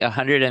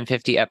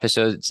150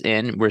 episodes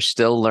in. We're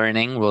still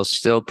learning, we're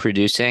still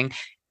producing,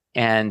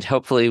 and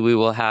hopefully we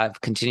will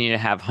continue to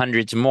have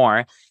hundreds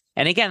more.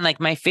 And again, like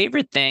my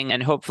favorite thing,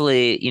 and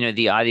hopefully,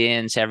 the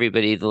audience,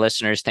 everybody, the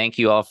listeners, thank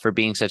you all for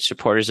being such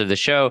supporters of the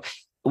show.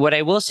 What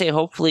I will say,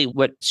 hopefully,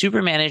 what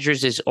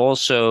Supermanagers is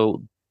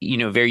also,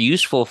 very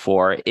useful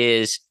for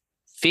is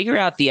figure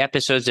out the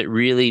episodes that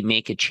really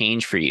make a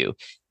change for you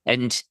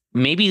and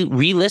maybe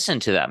re-listen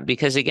to them.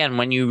 Because again,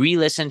 when you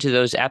re-listen to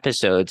those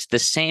episodes, the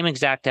same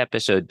exact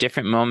episode,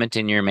 different moment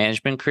in your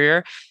management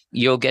career,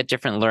 you'll get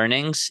different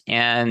learnings.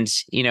 And,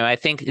 I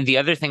think the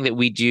other thing that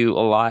we do a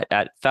lot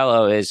at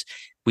Fellow is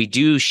we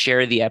do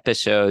share the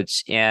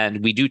episodes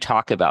and we do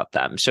talk about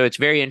them. So it's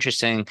very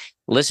interesting.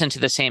 Listen to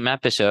the same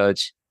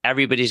episodes.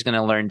 Everybody's going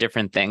to learn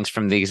different things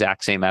from the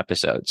exact same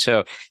episode.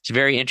 So it's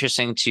very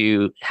interesting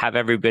to have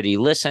everybody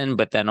listen,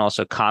 but then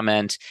also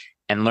comment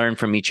and learn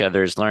from each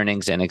other's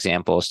learnings and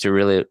examples to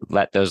really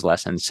let those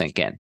lessons sink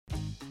in.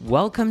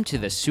 Welcome to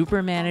the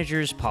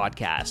Supermanagers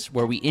podcast,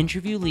 where we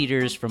interview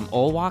leaders from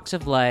all walks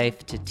of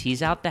life to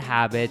tease out the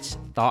habits,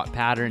 thought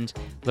patterns,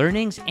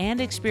 learnings,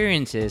 and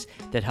experiences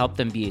that help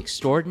them be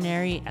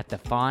extraordinary at the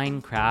fine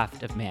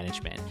craft of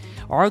management.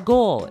 Our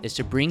goal is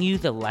to bring you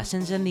the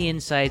lessons and the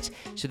insights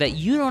so that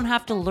you don't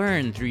have to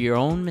learn through your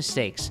own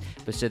mistakes,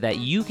 but so that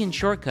you can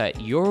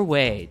shortcut your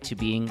way to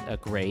being a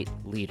great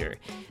leader.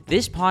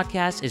 This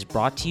podcast is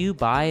brought to you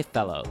by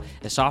Fellow,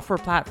 a software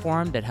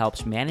platform that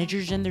helps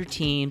managers and their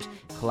teams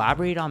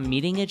collaborate on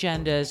meeting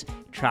agendas,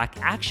 track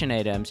action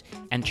items,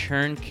 and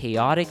turn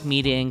chaotic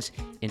meetings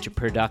into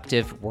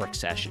productive work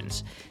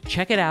sessions.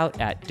 Check it out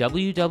at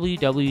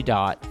www.Fellow.app.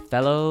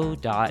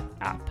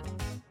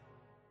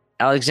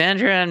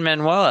 Alexandra and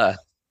Manuela,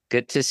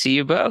 good to see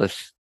you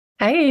both.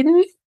 Hi,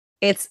 Aiden.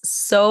 It's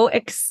so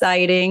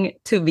exciting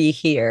to be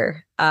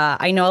here.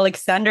 I know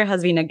Alexandra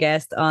has been a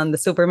guest on the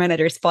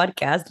Supermanagers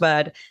podcast,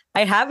 but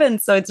I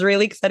haven't. So it's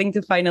really exciting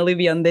to finally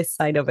be on this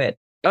side of it.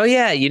 Oh,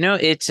 yeah.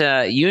 It's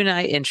you and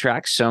I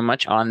interact so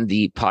much on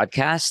the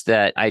podcast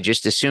that I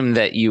just assumed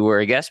that you were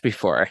a guest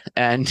before.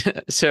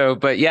 And so,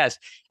 but yes,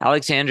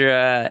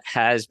 Alexandra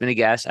has been a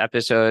guest,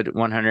 episode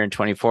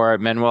 124.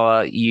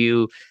 Manuela,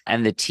 you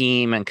and the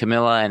team and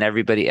Camilla and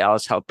everybody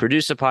else helped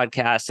produce the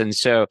podcast. And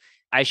so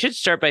I should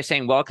start by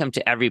saying welcome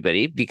to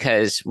everybody,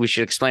 because we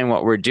should explain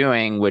what we're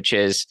doing, which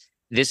is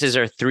this is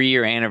our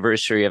 3-year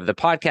anniversary of the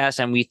podcast.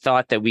 And we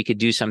thought that we could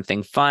do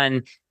something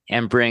fun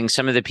and bring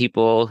some of the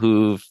people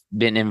who've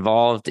been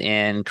involved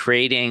in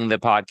creating the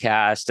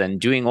podcast and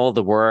doing all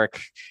the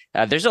work.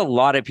 There's a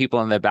lot of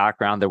people in the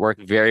background that work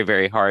very,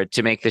 very hard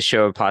to make the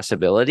show a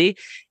possibility.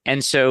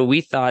 And so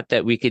we thought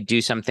that we could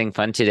do something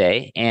fun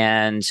today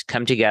and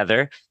come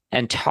together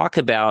and talk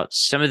about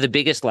some of the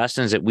biggest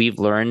lessons that we've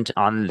learned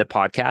on the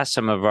podcast,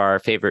 some of our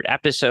favorite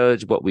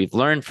episodes, what we've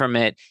learned from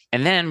it.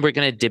 And then we're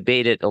going to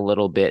debate it a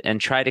little bit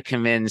and try to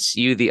convince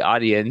you, the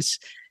audience,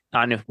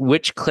 on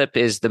which clip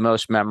is the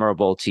most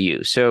memorable to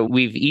you. So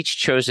we've each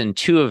chosen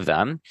 2 of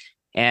them,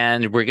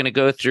 and we're going to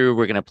go through,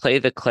 we're going to play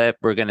the clip.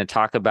 We're going to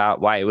talk about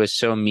why it was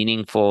so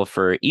meaningful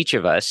for each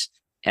of us.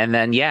 And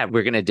then,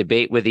 we're going to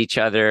debate with each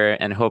other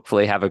and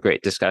hopefully have a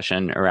great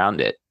discussion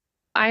around it.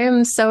 I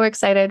am so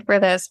excited for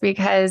this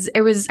because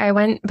I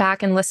went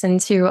back and listened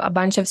to a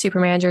bunch of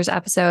Supermanagers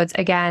episodes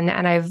again,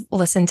 and I've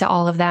listened to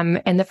all of them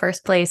in the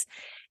first place.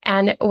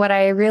 And what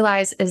I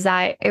realized is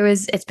that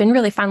it's been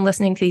really fun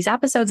listening to these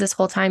episodes this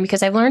whole time,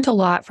 because I've learned a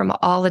lot from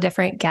all the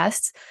different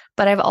guests,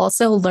 but I've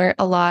also learned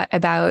a lot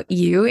about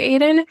you,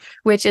 Aiden,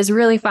 which is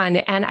really fun.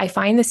 And I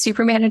find the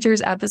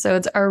Supermanagers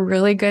episodes are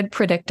really good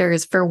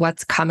predictors for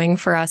what's coming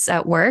for us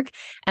at work.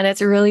 And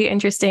it's really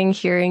interesting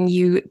hearing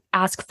you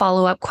ask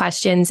follow-up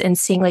questions and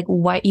seeing like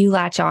what you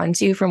latch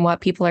onto from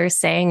what people are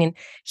saying and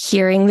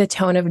hearing the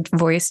tone of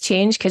voice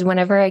change. Because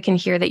whenever I can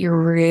hear that you're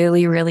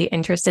really, really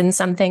interested in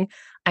something,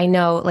 I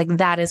know like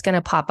that is going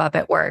to pop up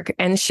at work.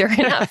 And sure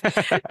enough,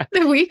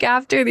 the week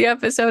after the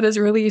episode is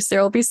released, there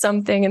will be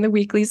something in the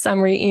weekly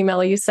summary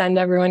email you send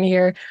everyone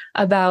here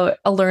about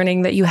a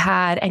learning that you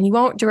had. And you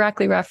won't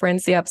directly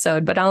reference the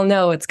episode, but I'll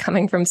know it's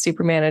coming from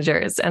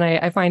Supermanagers. And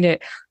I find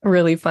it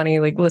really funny,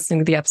 like listening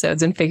to the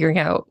episodes and figuring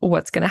out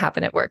what's going to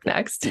happen at work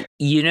next.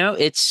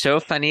 It's so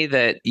funny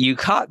that you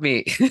caught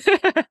me.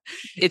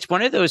 It's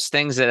one of those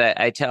things that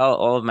I tell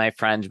all of my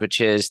friends,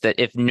 which is that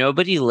if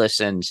nobody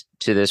listened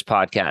to this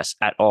podcast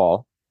at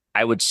all,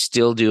 I would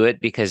still do it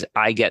because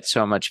I get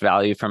so much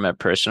value from it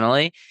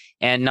personally.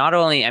 And not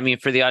only,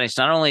 for the audience,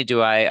 not only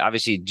do I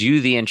obviously do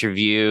the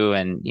interview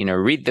and,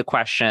 read the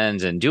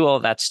questions and do all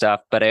that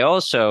stuff, but I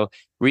also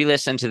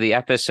re-listen to the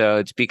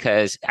episodes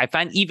because I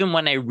find even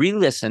when I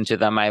re-listen to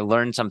them, I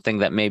learn something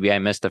that maybe I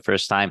missed the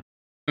first time.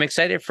 I'm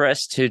excited for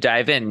us to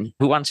dive in.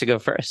 Who wants to go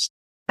first?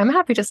 I'm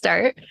happy to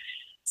start.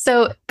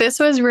 So this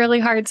was really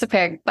hard to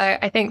pick, but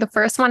I think the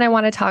first one I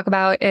want to talk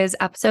about is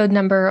episode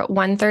number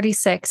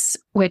 136,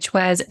 which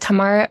was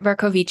Tamara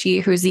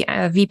Verkovici, who's the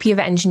VP of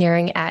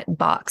engineering at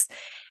Box.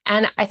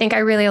 And I think I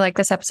really like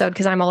this episode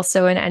because I'm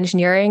also in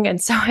engineering.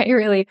 And so I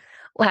really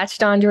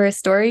latched onto her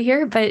story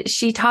here, but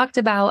she talked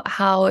about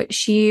how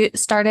she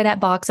started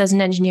at Box as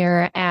an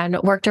engineer and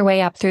worked her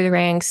way up through the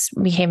ranks,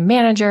 became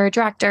manager,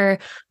 director,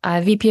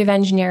 VP of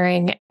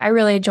engineering. I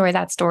really enjoy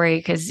that story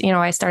because,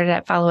 I started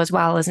at Fellow as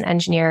well as an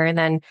engineer and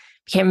then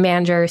became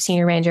manager,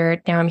 senior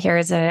manager. Now I'm here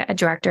as a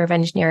director of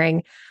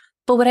engineering.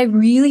 But what I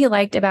really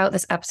liked about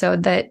this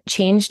episode that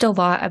changed a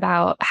lot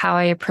about how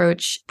I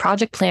approach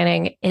project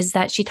planning is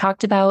that she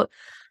talked about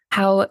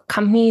how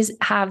companies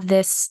have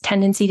this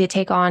tendency to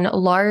take on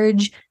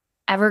large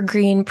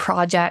evergreen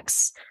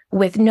projects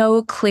with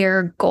no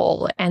clear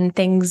goal, and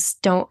things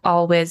don't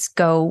always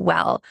go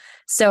well.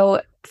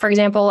 So, for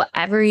example,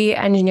 every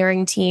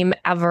engineering team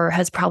ever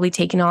has probably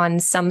taken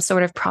on some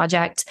sort of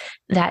project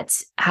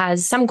that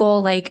has some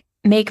goal like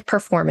make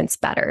performance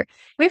better.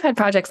 We've had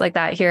projects like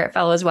that here at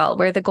Fellow as well,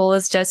 where the goal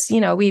is just,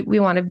 we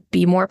want to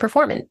be more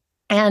performant.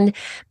 And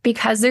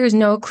because there's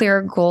no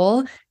clear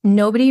goal,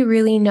 nobody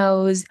really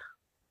knows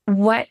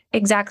what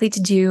exactly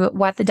to do,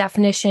 what the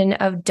definition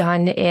of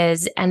done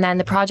is. And then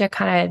the project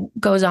kind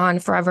of goes on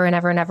forever and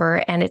ever and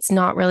ever. And it's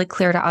not really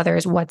clear to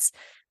others what's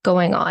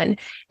going on.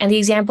 And the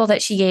example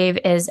that she gave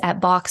is at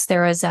Box,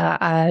 there was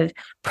a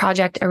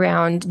project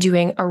around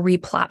doing a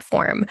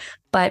replatform.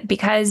 But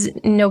because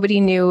nobody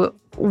knew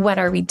when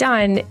are we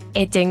done,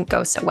 it didn't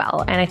go so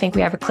well. And I think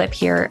we have a clip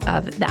here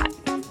of that.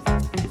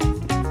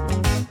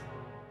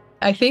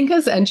 I think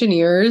as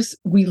engineers,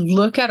 we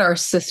look at our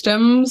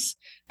systems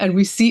and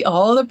we see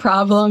all the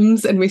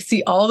problems and we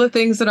see all the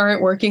things that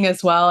aren't working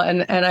as well.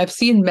 And I've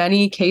seen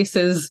many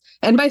cases,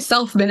 and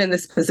myself been in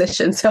this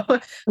position. So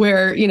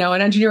where,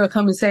 an engineer will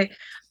come and say,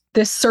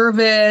 this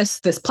service,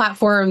 this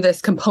platform,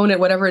 this component,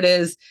 whatever it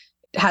is,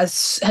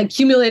 has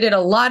accumulated a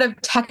lot of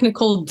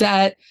technical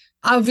debt.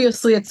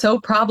 Obviously, it's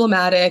so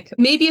problematic.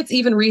 Maybe it's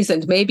even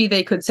reasoned. Maybe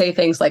they could say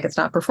things like it's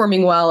not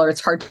performing well, or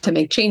it's hard to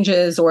make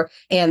changes,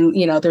 and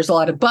there's a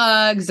lot of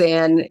bugs,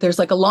 and there's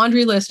like a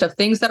laundry list of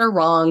things that are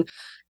wrong.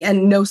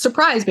 And no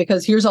surprise,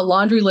 because here's a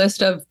laundry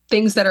list of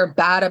things that are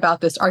bad about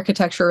this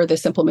architecture or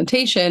this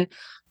implementation.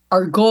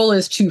 Our goal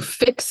is to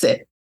fix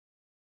it.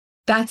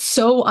 That's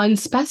so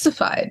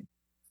unspecified.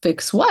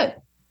 Fix what?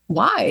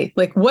 Why?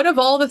 Like, what of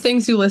all the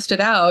things you listed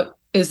out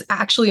is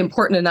actually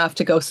important enough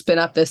to go spin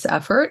up this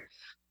effort?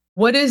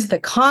 What is the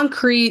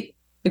concrete,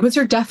 what's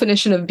your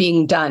definition of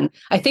being done?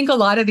 I think a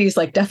lot of these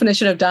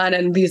definition of done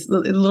and these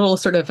little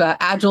sort of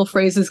agile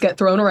phrases get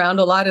thrown around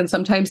a lot. And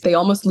sometimes they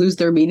almost lose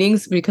their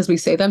meanings because we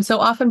say them so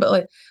often.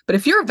 But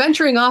if you're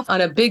venturing off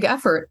on a big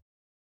effort,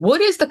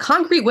 what is the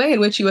concrete way in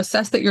which you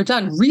assess that you're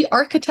done?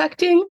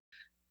 Re-architecting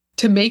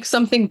to make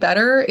something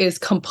better is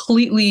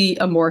completely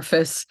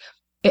amorphous.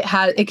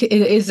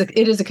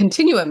 It is a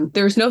continuum.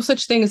 There's no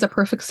such thing as a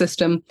perfect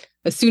system.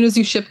 As soon as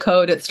you ship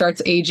code, it starts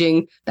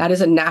aging. That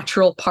is a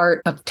natural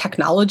part of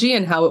technology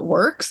and how it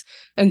works.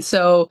 And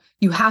so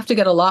you have to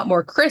get a lot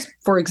more crisp,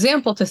 for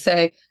example, to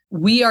say,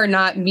 we are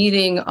not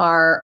meeting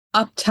our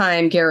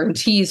uptime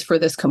guarantees for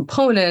this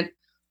component.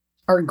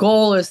 Our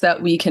goal is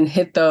that we can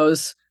hit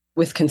those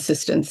with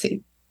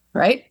consistency,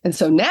 right? And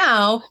so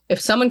now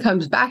if someone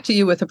comes back to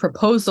you with a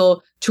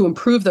proposal to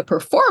improve the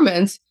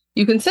performance,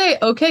 you can say,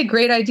 okay,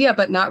 great idea,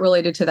 but not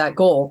related to that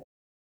goal.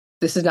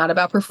 This is not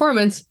about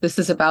performance. This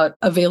is about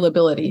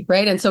availability,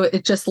 right? And so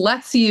it just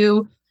lets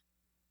you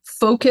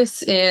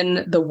focus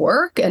in the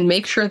work and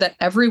make sure that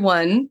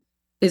everyone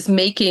is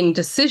making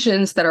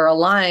decisions that are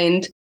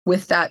aligned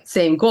with that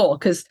same goal.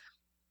 Because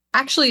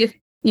actually,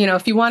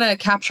 if you want to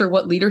capture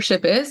what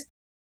leadership is,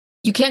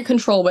 you can't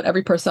control what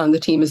every person on the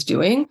team is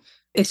doing.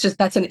 It's just,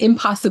 that's an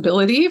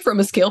impossibility from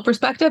a scale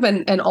perspective.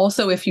 And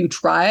also, if you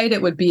tried,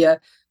 it would be an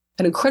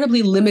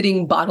incredibly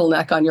limiting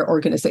bottleneck on your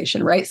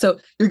organization, right? So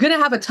you're going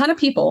to have a ton of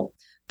people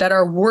that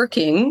are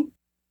working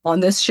on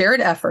this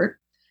shared effort,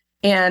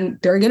 and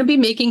they're going to be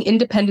making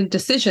independent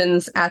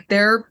decisions at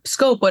their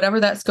scope, whatever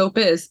that scope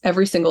is,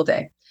 every single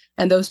day.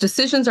 And those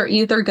decisions are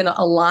either going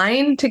to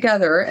align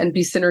together and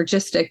be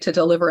synergistic to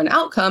deliver an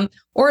outcome,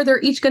 or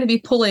they're each going to be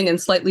pulling in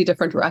slightly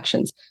different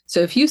directions. So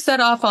if you set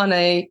off on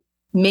a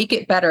make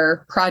it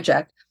better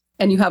project,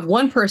 and you have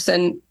one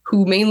person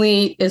who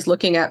mainly is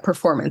looking at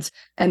performance,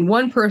 and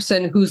one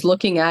person who's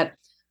looking at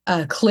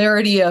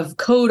clarity of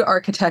code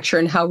architecture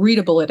and how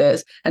readable it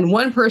is, and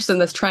one person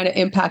that's trying to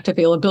impact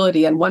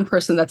availability, and one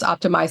person that's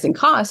optimizing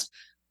cost,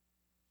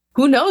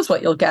 who knows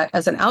what you'll get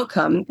as an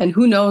outcome, and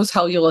who knows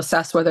how you'll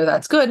assess whether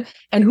that's good,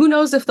 and who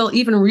knows if they'll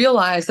even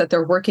realize that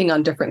they're working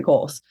on different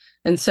goals.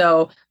 And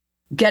so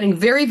getting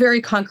very,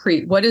 very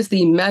concrete, what is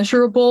the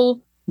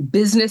measurable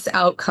business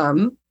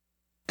outcome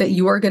that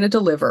you are going to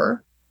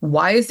deliver?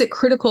 Why is it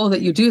critical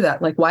that you do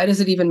that? Like, why does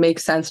it even make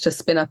sense to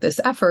spin up this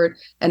effort?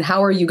 And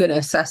how are you going to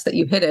assess that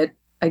you hit it?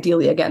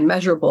 Ideally, again,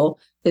 measurable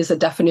is a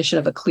definition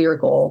of a clear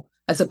goal,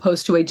 as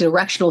opposed to a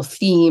directional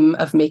theme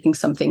of making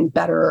something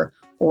better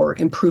or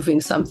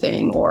improving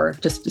something, or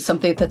just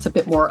something that's a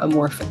bit more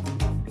amorphous.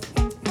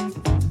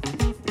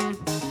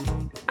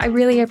 I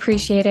really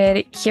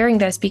appreciated hearing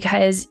this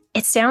because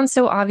it sounds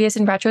so obvious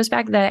in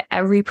retrospect that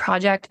every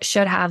project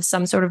should have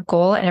some sort of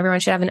goal and everyone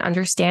should have an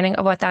understanding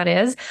of what that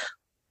is.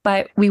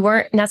 but we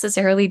weren't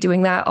necessarily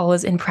doing that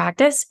always in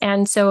practice.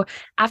 And so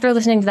after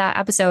listening to that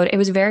episode, it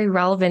was very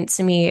relevant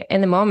to me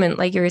in the moment,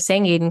 like you were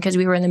saying, Aiden, because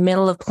we were in the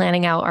middle of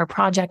planning out our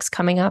projects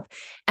coming up.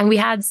 And we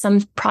had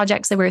some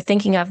projects that we were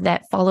thinking of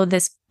that followed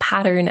this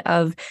pattern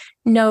of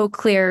no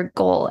clear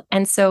goal.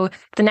 And so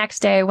the next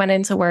day I went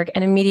into work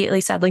and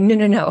immediately said, like,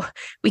 no,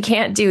 we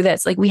can't do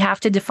this. Like, we have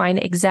to define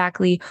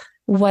exactly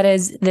what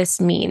does this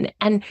mean?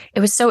 And it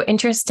was so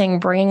interesting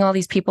bringing all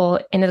these people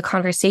into the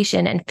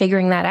conversation and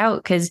figuring that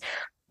out, because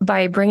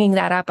by bringing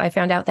that up, I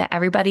found out that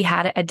everybody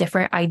had a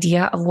different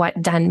idea of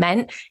what done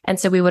meant. And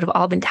so we would have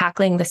all been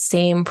tackling the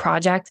same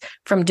project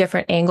from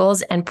different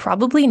angles and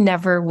probably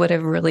never would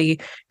have really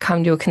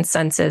come to a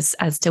consensus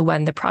as to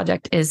when the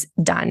project is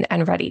done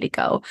and ready to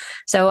go.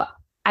 So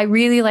I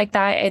really like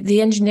that.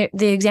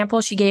 The example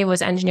she gave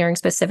was engineering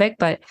specific,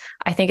 but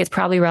I think it's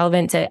probably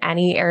relevant to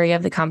any area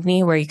of the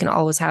company where you can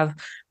always have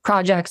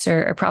projects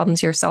or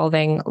problems you're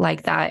solving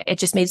like that. It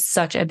just made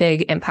such a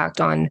big impact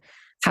on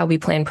how we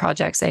plan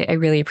projects. I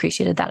really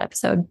appreciated that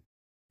episode.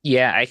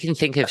 Yeah, I can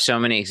think of so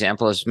many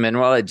examples.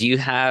 Manuela, do you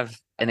have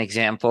an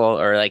example,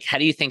 or like, how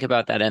do you think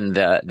about that in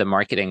the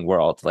marketing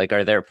world? Like,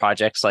 are there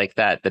projects like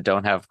that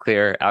don't have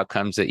clear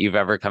outcomes that you've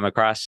ever come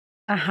across?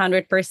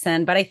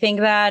 100%. But I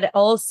think that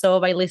also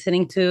by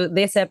listening to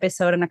this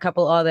episode and a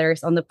couple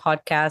others on the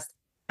podcast,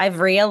 I've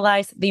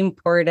realized the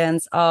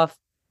importance of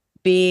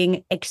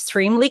being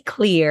extremely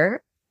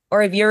clear,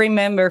 or if you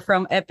remember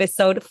from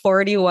episode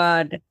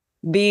 41,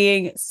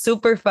 being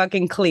super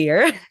fucking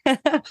clear,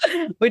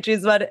 which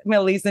is what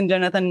Melissa and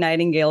Jonathan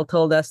Nightingale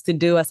told us to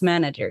do as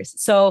managers.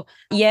 So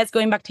yes,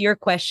 going back to your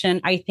question,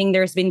 I think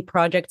there's been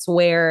projects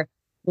where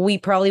we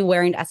probably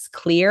weren't as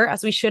clear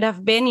as we should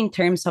have been in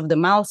terms of the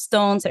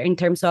milestones or in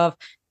terms of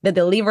the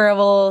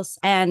deliverables,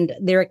 and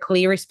there are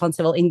clear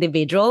responsible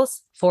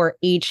individuals for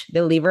each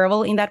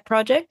deliverable in that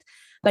project.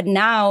 But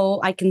now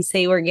I can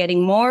say we're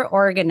getting more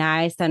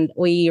organized and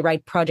we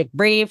write project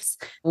briefs.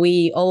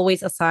 We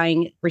always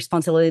assign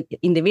responsible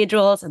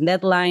individuals and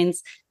deadlines.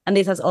 And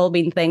this has all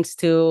been thanks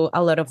to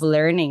a lot of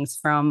learnings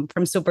from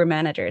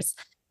Supermanagers.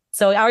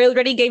 So I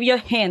already gave you a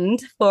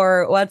hint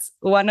for what's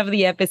one of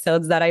the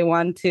episodes that I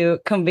want to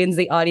convince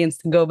the audience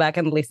to go back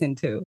and listen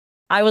to.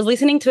 I was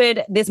listening to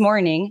it this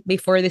morning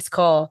before this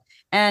call.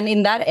 And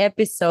in that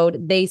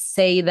episode, they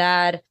say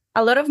that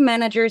a lot of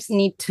managers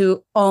need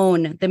to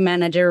own the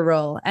manager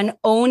role. And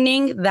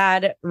owning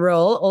that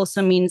role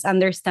also means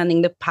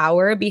understanding the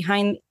power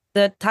behind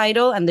the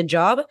title and the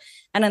job,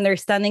 and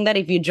understanding that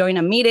if you join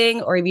a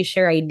meeting or if you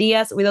share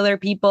ideas with other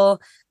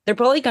people, they're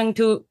probably going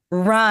to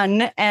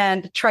run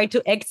and try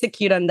to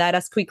execute on that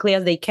as quickly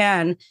as they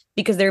can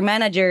because their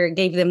manager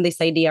gave them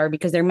this idea or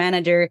because their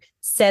manager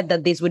said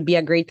that this would be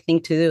a great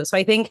thing to do. So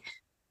I think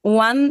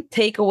one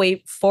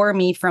takeaway for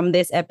me from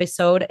this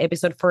episode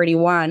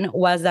 41,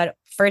 was that,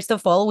 first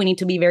of all, we need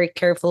to be very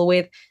careful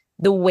with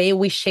the way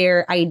we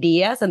share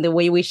ideas and the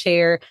way we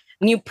share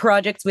new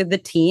projects with the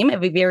team,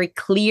 and be very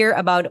clear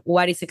about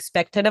what is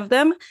expected of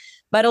them.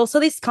 But also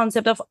this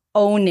concept of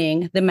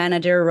owning the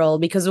manager role,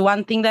 because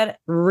one thing that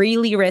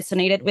really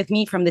resonated with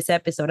me from this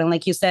episode, and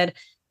like you said,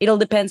 it all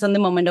depends on the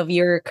moment of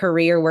your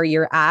career where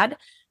you're at.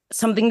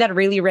 Something that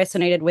really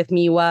resonated with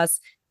me was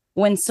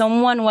when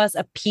someone was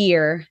a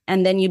peer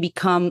and then you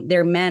become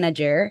their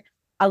manager.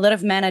 A lot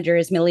of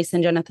managers, Melissa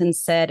and Jonathan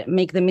said,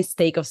 make the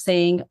mistake of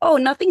saying, oh,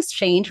 nothing's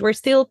changed. We're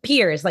still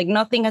peers. Like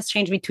nothing has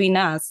changed between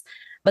us.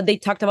 But they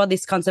talked about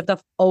this concept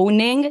of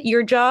owning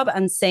your job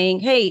and saying,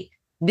 hey,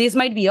 this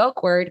might be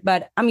awkward,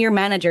 but I'm your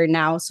manager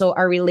now. So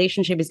our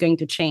relationship is going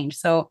to change.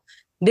 So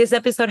this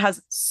episode has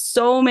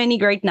so many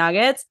great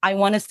nuggets. I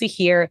want us to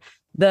hear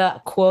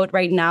the quote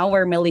right now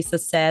where Melissa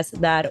says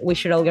that we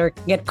should all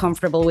get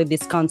comfortable with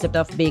this concept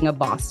of being a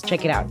boss.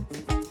 Check it out.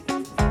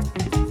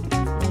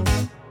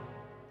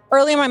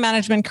 Early in my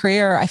management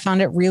career, I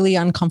found it really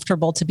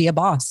uncomfortable to be a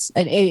boss.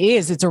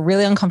 It's a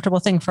really uncomfortable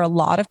thing for a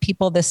lot of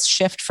people. This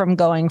shift from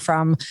going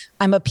from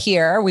I'm a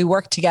peer, we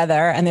work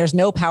together and there's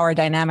no power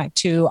dynamic,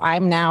 to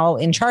I'm now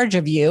in charge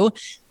of you.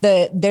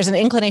 There's an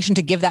inclination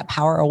to give that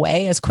power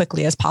away as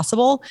quickly as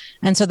possible.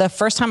 And so the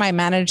first time I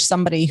managed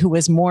somebody who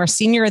was more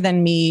senior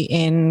than me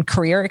in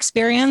career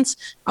experience,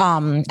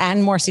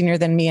 and more senior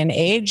than me in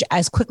age,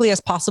 as quickly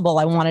as possible,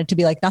 I wanted to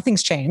be like,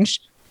 nothing's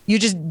changed. You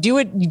just do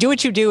it. You do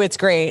what you do. It's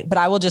great, but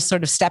I will just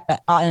sort of step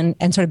on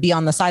and sort of be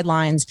on the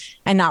sidelines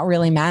and not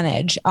really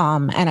manage.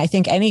 And I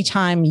think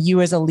anytime you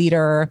as a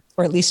leader,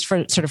 or at least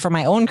for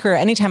my own career,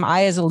 anytime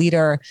I as a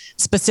leader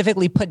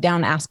specifically put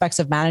down aspects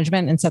of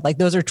management and said like,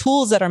 those are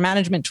tools that are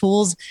management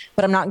tools,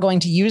 but I'm not going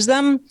to use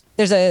them,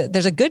 there's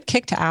a good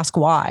kick to ask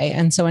why.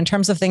 And so in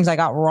terms of things I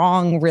got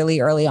wrong really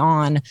early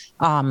on,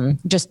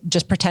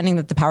 just pretending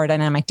that the power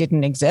dynamic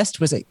didn't exist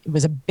was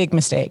a big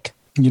mistake.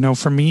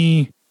 For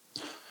me,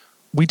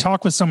 we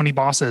talk with so many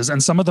bosses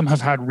and some of them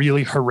have had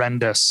really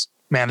horrendous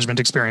management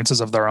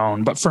experiences of their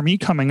own. But for me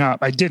coming up,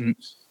 I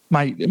didn't.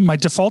 My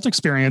default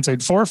experience, I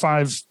had 4 or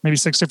 5, maybe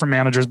 6 different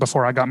managers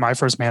before I got my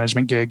first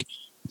management gig.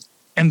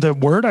 And the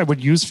word I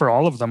would use for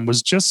all of them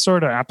was just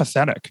sort of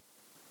apathetic.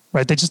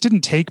 right? They just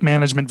didn't take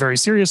management very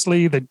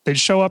seriously. They'd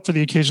show up for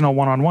the occasional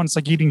one-on-one. It's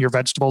like eating your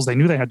vegetables. They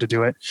knew they had to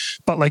do it.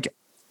 But like,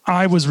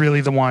 I was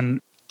really the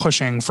one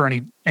pushing for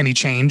any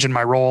change in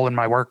my role, in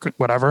my work,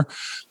 whatever.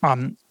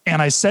 And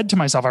I said to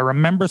myself, I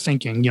remember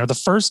thinking, the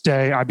first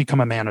day I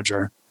become a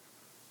manager,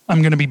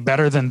 I'm going to be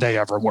better than they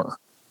ever were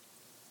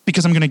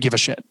because I'm going to give a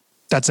shit.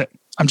 That's it.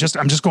 I'm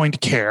just going to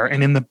care.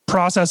 And in the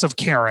process of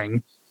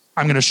caring,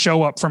 I'm going to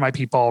show up for my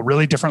people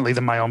really differently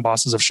than my own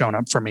bosses have shown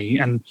up for me.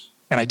 And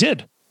I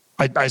did.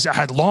 I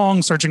had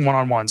long searching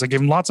one-on-ones. I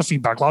gave him lots of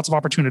feedback, lots of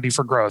opportunity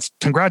for growth.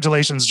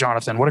 Congratulations,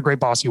 Jonathan. What a great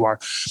boss you are.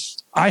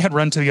 I had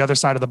run to the other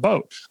side of the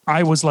boat.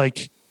 I was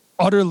like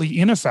utterly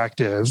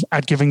ineffective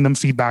at giving them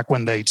feedback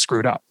when they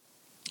screwed up.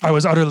 I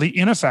was utterly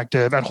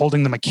ineffective at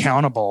holding them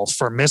accountable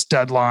for missed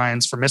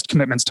deadlines, for missed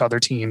commitments to other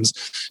teams,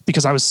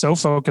 because I was so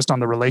focused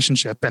on the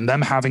relationship and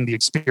them having the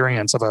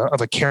experience of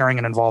a caring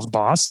and involved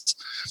boss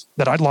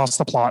that I'd lost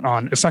the plot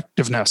on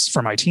effectiveness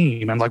for my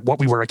team and like what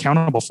we were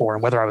accountable for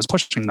and whether I was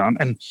pushing them.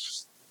 And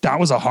that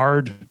was a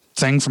hard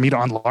thing for me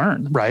to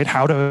unlearn, right?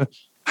 How do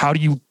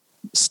you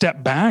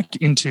step back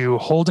into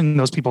holding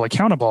those people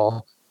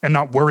accountable and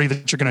not worry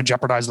that you're going to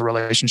jeopardize the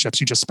relationships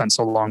you just spent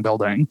so long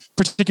building,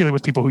 particularly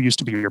with people who used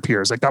to be your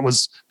peers. Like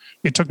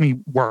it took me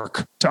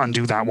work to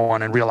undo that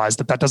one and realize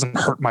that doesn't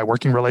hurt my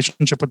working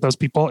relationship with those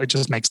people. It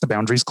just makes the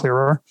boundaries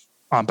clearer.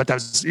 But that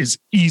is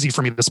easy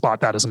for me to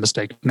spot that as a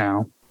mistake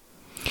now.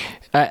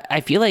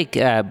 I feel like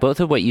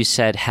both of what you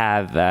said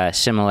have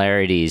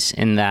similarities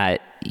in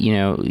that,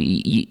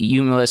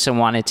 you, Melissa,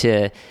 wanted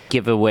to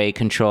give away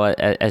control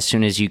as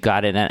soon as you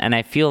got it. And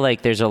I feel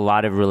like there's a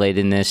lot of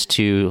relatedness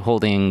to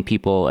holding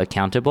people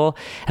accountable.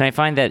 And I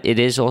find that it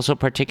is also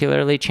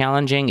particularly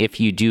challenging if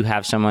you do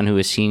have someone who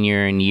is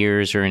senior in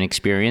years or in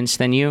experience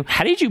than you.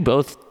 How did you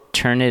both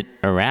turn it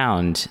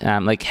around?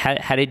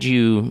 How did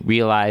you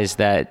realize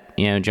that,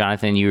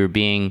 Jonathan, you were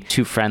being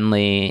too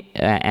friendly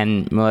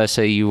and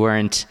Melissa, you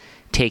weren't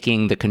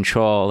taking the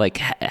control? Like,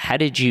 how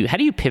do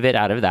you pivot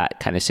out of that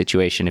kind of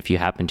situation if you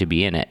happen to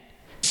be in it?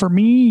 For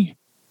me,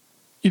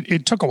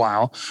 it took a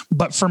while,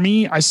 but for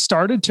me, I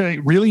started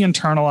to really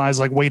internalize,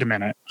 like, wait a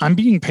minute, I'm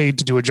being paid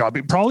to do a job.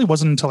 It probably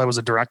wasn't until I was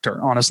a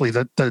director, honestly,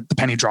 that the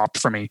penny dropped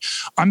for me.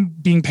 I'm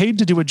being paid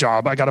to do a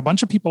job. I got a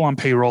bunch of people on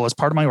payroll as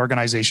part of my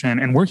organization,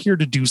 and we're here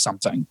to do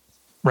something,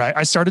 right?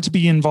 I started to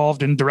be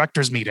involved in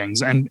directors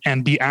meetings and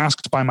be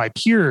asked by my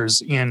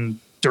peers in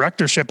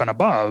directorship and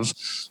above,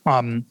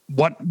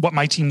 what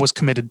my team was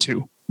committed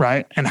to,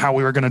 right? And how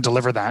we were going to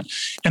deliver that.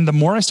 And the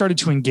more I started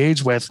to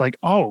engage with, like,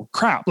 oh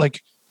crap,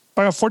 like, if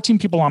I have 14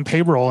 people on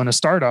payroll in a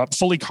startup,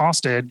 fully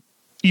costed,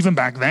 even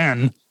back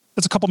then,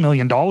 that's a couple $1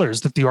 million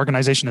that the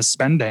organization is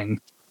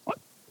spending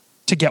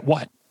to get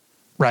what,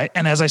 right?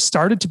 And as I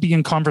started to be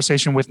in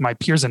conversation with my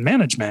peers in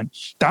management,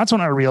 that's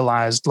when I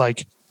realized,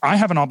 like, I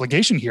have an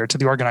obligation here to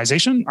the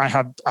organization. I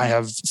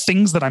have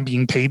things that I'm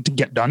being paid to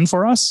get done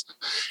for us.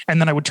 And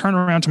then I would turn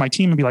around to my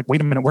team and be like,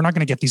 wait a minute, we're not going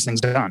to get these things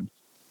done.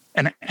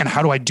 And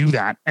how do I do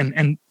that?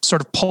 And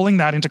sort of pulling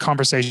that into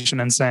conversation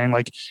and saying,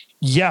 like,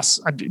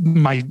 yes,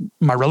 my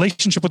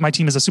relationship with my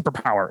team is a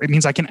superpower. It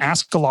means I can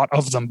ask a lot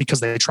of them because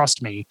they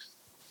trust me,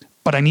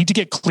 but I need to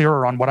get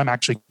clearer on what I'm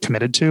actually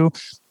committed to.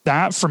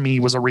 That for me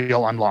was a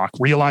real unlock,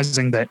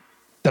 realizing that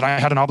I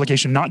had an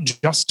obligation, not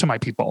just to my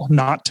people,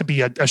 not to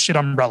be a shit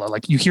umbrella.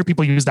 Like, you hear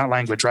people use that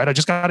language, right? I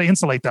just got to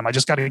insulate them. I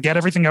just got to get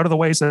everything out of the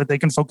way so that they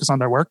can focus on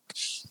their work.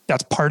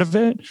 That's part of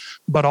it,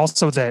 but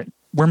also that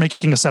we're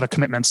making a set of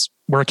commitments.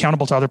 We're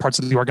accountable to other parts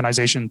of the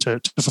organization to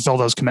fulfill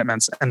those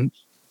commitments. And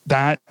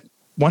that,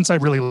 once I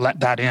really let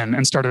that in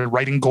and started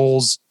writing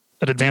goals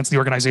that advance the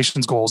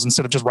organization's goals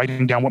instead of just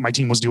writing down what my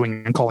team was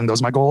doing and calling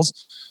those my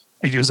goals,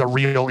 it was a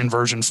real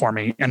inversion for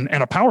me and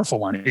a powerful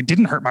one. It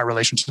didn't hurt my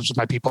relationships with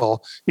my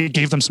people. It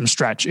gave them some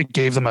stretch. It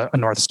gave them a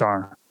North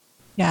Star.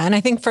 Yeah. And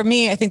I think for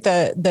me,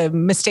 the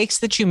mistakes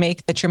that you're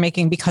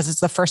making because it's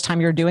the first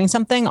time you're doing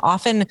something,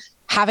 often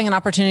having an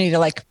opportunity to,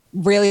 like,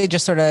 really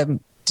just sort of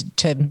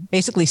to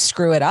basically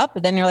screw it up,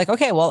 then you're like,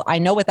 okay, well, I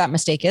know what that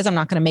mistake is. I'm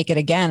not going to make it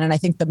again. And I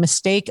think the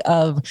mistake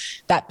of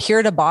that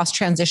peer to boss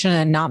transition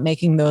and not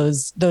making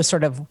those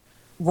sort of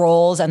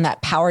roles and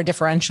that power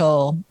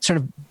differential sort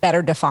of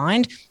better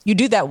defined, you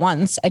do that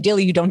once.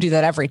 Ideally, you don't do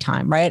that every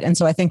time, right? And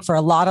so I think for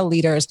a lot of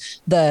leaders,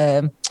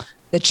 the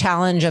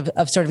challenge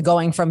of sort of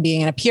going from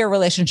being in a peer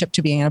relationship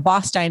to being in a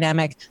boss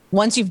dynamic,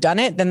 once you've done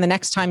it, then the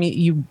next time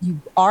you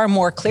are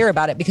more clear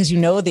about it because you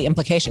know the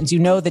implications, you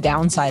know the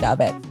downside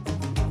of it.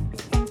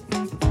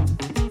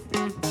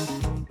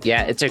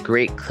 Yeah, it's a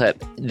great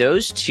clip.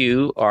 Those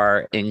two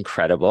are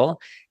incredible.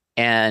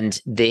 And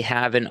they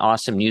have an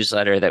awesome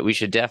newsletter that we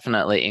should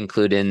definitely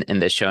include in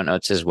the show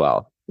notes as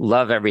well.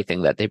 Love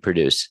everything that they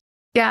produce.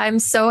 Yeah, I'm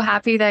so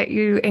happy that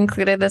you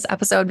included this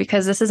episode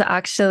because this is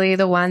actually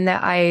the one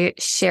that I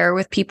share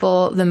with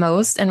people the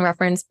most and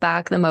reference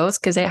back the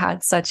most because it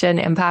had such an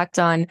impact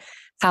on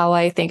how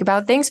I think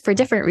about things for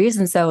different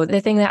reasons. So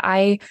the thing that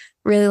I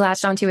really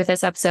latched onto with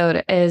this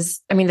episode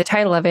is, the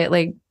title of it,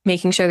 like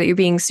making sure that you're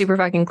being super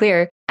fucking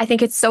clear. I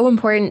think it's so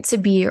important to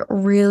be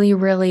really,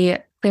 really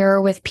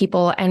clear with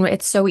people. And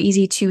it's so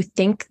easy to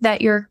think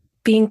that you're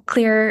being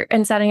clear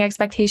and setting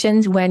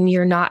expectations when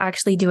you're not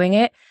actually doing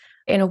it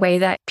in a way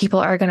that people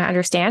are going to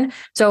understand.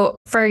 So,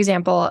 for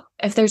example,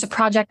 if there's a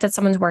project that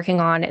someone's working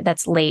on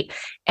that's late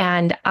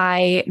and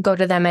I go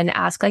to them and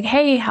ask like,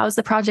 hey, how's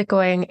the project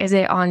going? Is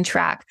it on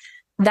track?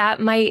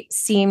 That might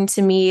seem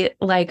to me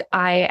like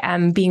I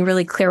am being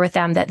really clear with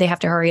them that they have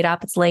to hurry it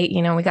up. It's late,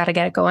 we got to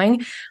get it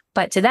going.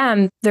 But to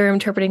them, they're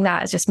interpreting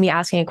that as just me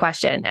asking a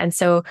question. And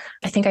so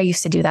I think I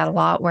used to do that a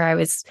lot where I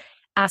was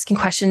asking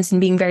questions and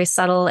being very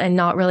subtle and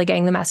not really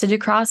getting the message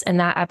across. And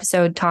that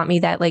episode taught me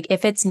that like,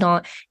 if it's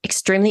not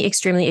extremely,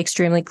 extremely,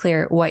 extremely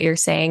clear what you're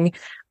saying,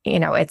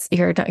 it's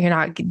you're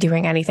not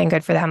doing anything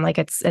good for them. Like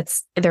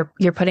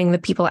you're putting the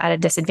people at a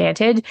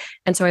disadvantage.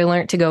 And so I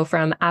learned to go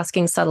from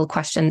asking subtle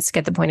questions to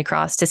get the point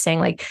across to saying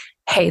like,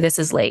 hey, this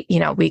is late.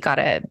 We got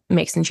to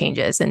make some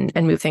changes and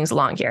move things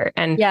along here.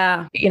 And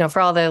Yeah.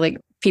 For all the like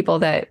people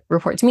that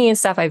report to me and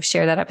stuff, I've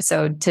shared that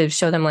episode to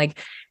show them like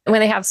when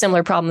they have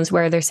similar problems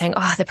where they're saying,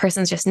 oh, the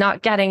person's just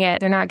not getting it.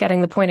 They're not getting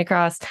the point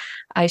across.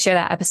 I share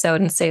that episode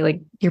and say like,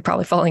 you're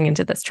probably falling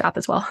into this trap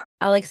as well.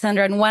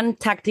 Alexandra, and one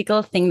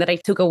tactical thing that I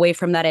took away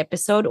from that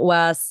episode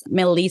was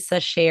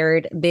Melissa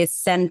shared this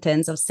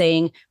sentence of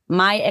saying,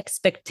 my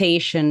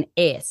expectation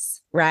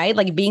is, right?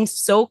 Like being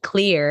so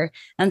clear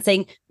and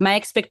saying, my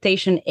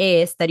expectation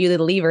is that you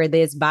deliver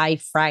this by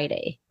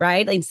Friday,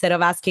 right? Instead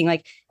of asking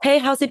like, hey,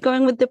 how's it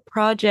going with the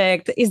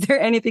project? Is there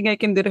anything I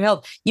can do to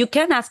help? You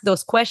can ask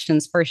those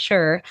questions for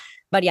sure.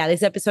 But yeah,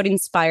 this episode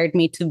inspired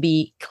me to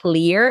be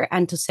clear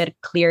and to set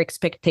clear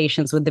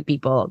expectations with the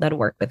people that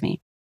work with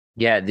me.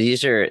 Yeah,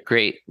 these are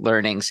great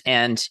learnings.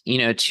 And,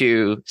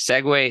 to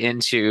segue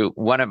into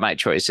one of my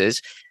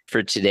choices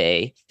for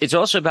today, it's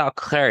also about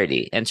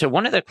clarity. And so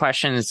one of the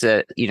questions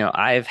that,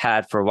 I've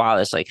had for a while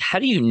is like, how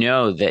do you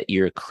know that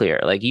you're clear?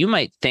 Like you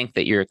might think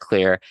that you're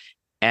clear.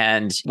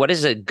 And what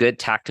is a good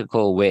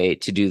tactical way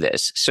to do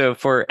this? So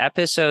for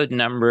episode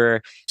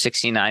number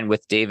 69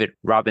 with David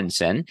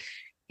Robinson,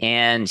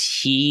 and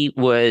he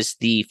was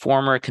the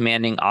former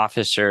commanding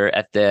officer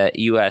at the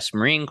U.S.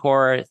 Marine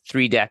Corps,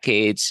 3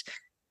 decades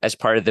as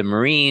part of the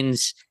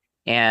Marines.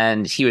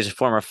 And he was a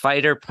former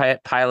fighter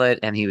pilot,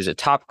 and he was a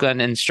Top Gun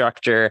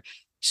instructor.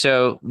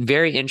 So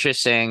very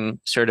interesting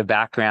sort of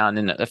background.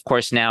 And of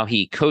course, now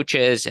he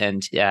coaches,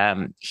 and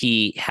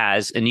he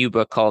has a new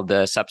book called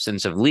The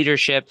Substance of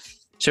Leadership.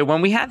 So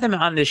when we have them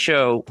on the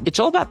show, it's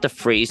all about the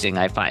phrasing,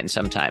 I find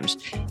sometimes.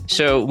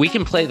 So we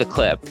can play the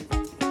clip.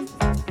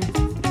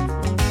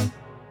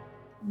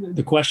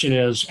 The question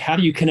is, how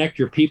do you connect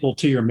your people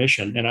to your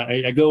mission? And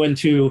I go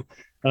into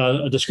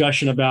a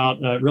discussion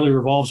about really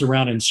revolves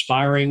around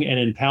inspiring and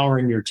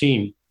empowering your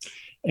team.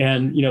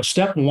 And,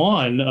 step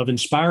one of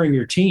inspiring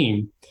your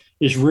team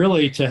is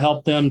really to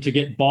help them to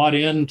get bought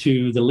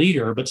into the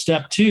leader. But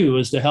step two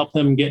is to help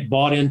them get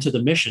bought into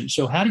the mission.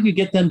 So how do you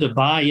get them to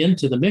buy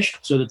into the mission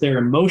so that they're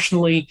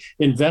emotionally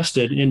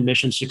invested in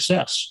mission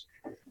success?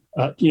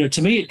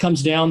 To me, it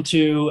comes down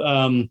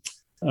to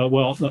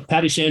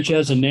Patty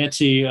Sanchez and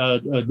Nancy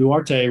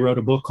Duarte wrote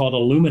a book called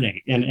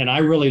Illuminate. And I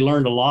really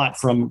learned a lot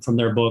from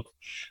their book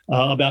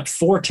about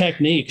 4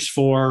 techniques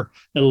for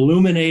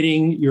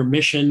illuminating your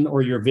mission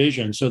or your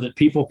vision so that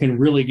people can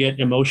really get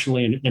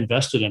emotionally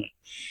invested in it.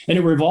 And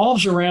it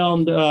revolves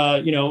around,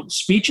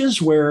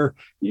 speeches where,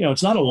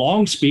 it's not a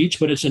long speech,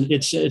 but it's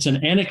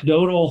an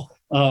anecdotal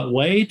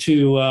way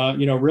to,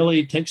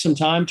 really take some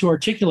time to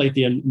articulate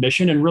the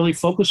mission and really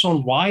focus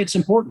on why it's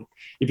important.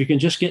 If you can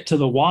just get to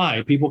the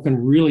why, people can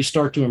really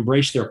start to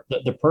embrace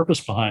the purpose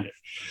behind it.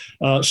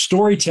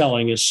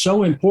 Storytelling is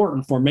so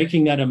important for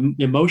making that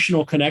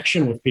emotional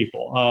connection with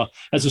people.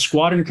 As a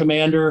squadron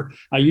commander,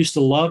 I used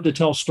to love to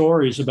tell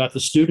stories about the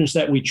students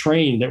that we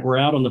trained that were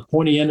out on the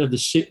pointy end of the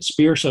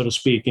spear, so to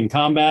speak, in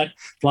combat,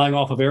 flying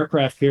off of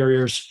aircraft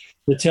carriers,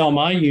 to tell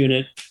my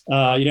unit,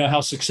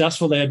 how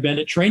successful they had been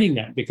at training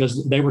them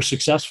because they were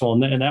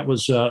successful, and that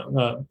was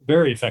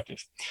very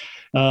effective.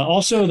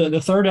 Also,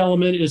 the third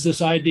element is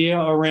this idea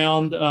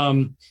around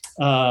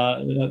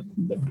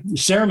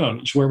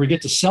ceremonies where we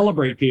get to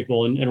celebrate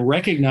people and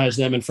recognize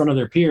them in front of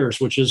their peers,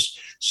 which is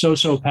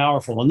so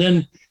powerful. And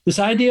then this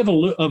idea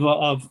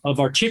of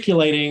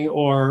articulating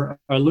or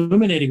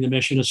illuminating the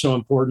mission is so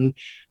important.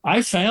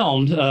 I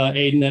found,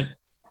 Aiden, that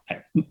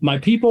my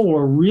people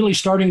were really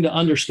starting to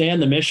understand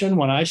the mission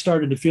when I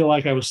started to feel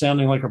like I was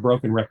sounding like a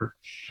broken record.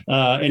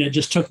 And it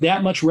just took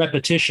that much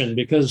repetition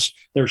because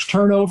there's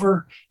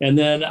turnover. And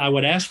then I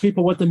would ask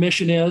people what the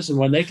mission is. And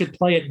when they could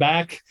play it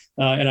back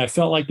and I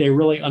felt like they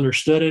really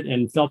understood it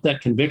and felt that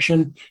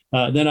conviction,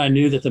 then I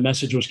knew that the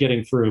message was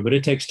getting through. But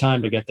it takes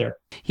time to get there.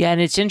 Yeah.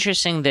 And it's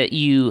interesting that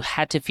you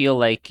had to feel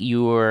like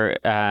you were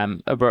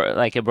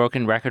like a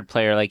broken record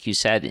player, like you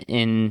said,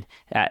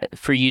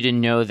 for you to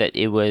know that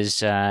it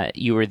was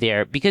you were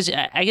there. Because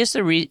I guess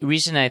the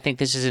reason I think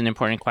this is an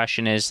important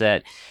question is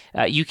that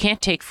you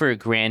can't take for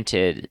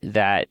granted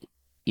that,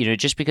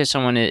 just because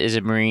someone is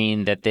a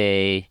Marine that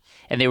they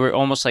were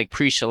almost like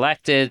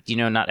pre-selected,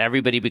 not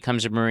everybody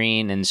becomes a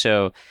Marine. And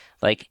so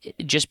like,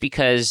 just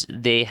because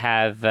they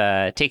have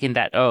taken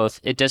that oath,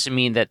 it doesn't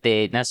mean that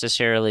they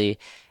necessarily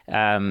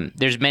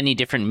there's many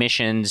different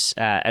missions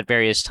at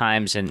various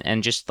times,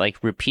 and just like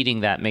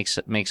repeating that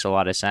makes a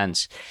lot of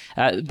sense.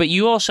 But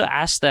you also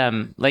ask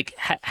them, like,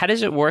 how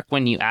does it work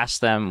when you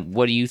ask them,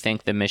 what do you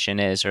think the mission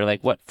is, or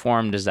like what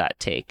form does that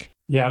take?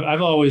 Yeah,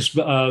 I've always,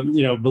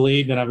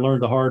 believed, and I've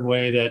learned the hard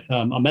way that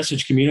a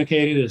message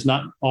communicated is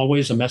not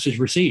always a message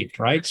received,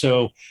 right?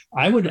 So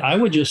I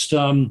would just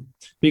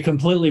be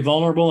completely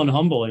vulnerable and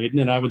humble, Aiden,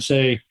 and I would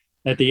say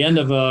at the end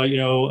of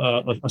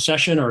a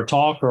session or a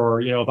talk, or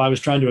if I was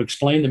trying to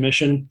explain the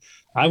mission,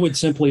 I would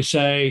simply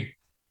say,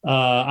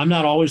 I'm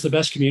not always the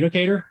best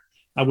communicator.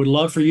 I would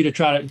love for you to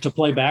try to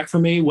play back for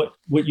me what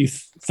you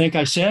think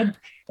I said.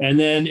 And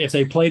then if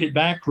they played it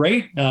back,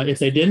 great. If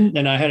they didn't,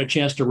 then I had a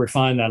chance to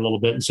refine that a little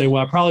bit and say,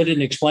 well, I probably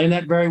didn't explain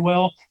that very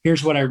well.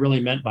 Here's what I really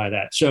meant by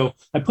that. So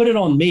I put it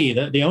on me.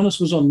 The onus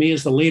was on me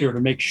as the leader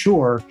to make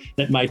sure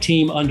that my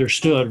team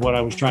understood what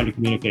I was trying to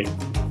communicate.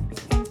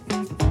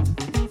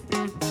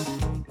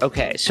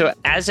 Okay, so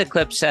as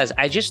Eclipse says,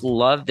 I just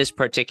love this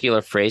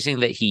particular phrasing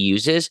that he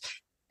uses,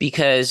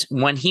 because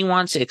when he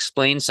wants to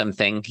explain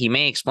something, he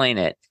may explain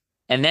it,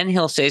 and then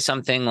he'll say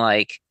something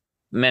like,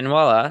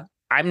 Manuela,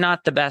 I'm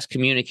not the best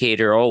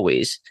communicator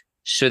always,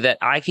 so that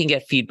I can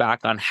get feedback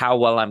on how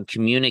well I'm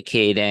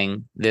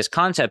communicating this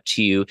concept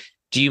to you.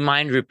 Do you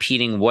mind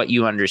repeating what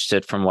you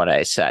understood from what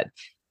I said?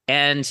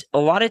 And a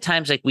lot of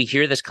times, like, we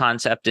hear this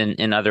concept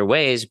in other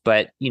ways,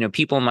 but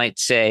people might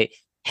say,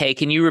 hey,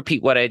 can you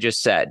repeat what I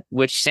just said?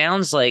 Which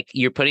sounds like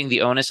you're putting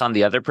the onus on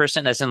the other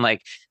person, as in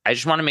like, I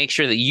just want to make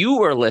sure that you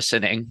were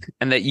listening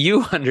and that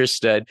you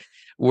understood.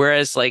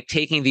 Whereas like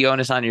taking the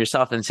onus on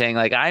yourself and saying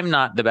like, I'm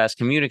not the best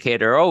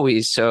communicator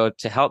always, so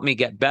to help me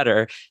get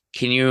better,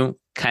 can you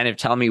kind of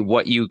tell me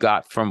what you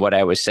got from what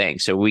I was saying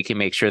so we can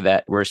make sure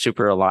that we're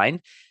super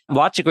aligned?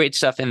 Lots of great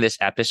stuff in this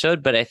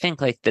episode, but I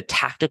think like the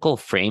tactical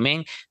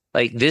framing,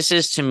 like this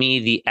is to me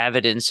the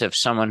evidence of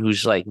someone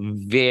who's like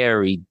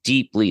very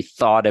deeply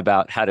thought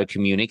about how to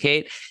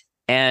communicate.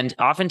 And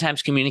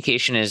oftentimes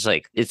communication is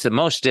like, it's the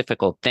most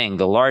difficult thing.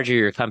 The larger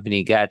your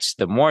company gets,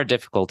 the more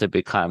difficult it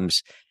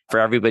becomes for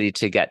everybody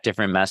to get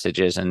different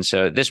messages. And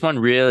so this one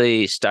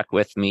really stuck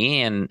with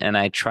me, and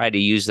I try to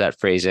use that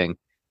phrasing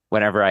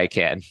whenever I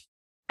can.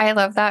 I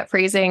love that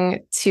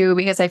phrasing too,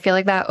 because I feel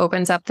like that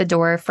opens up the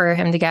door for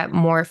him to get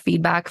more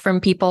feedback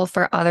from people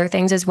for other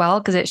things as well,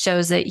 because it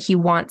shows that he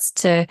wants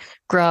to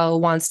grow,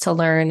 wants to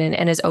learn,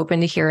 and is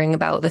open to hearing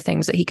about the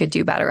things that he could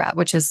do better at,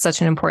 which is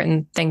such an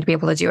important thing to be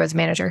able to do as a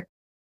manager.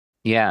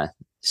 Yeah,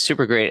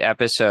 super great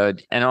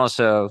episode, and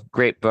also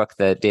great book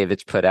that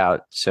David's put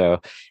out.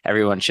 So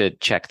everyone should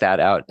check that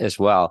out as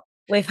well.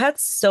 We've had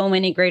so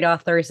many great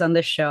authors on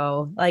the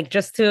show. Like,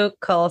 just to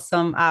call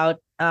some out,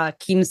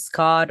 Kim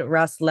Scott,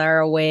 Russ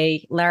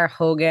Laraway, Lara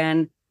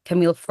Hogan,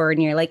 Camille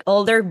Fournier, like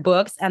all their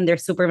books and their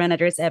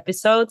Supermanagers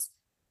episodes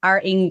are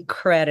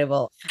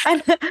incredible.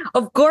 And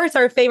of course,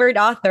 our favorite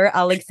author,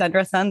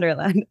 Alexandra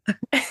Sunderland.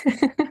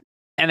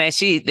 And I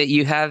see that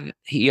you have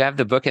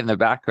the book in the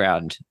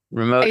background,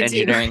 Remote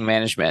Engineering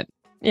Management.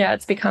 Yeah,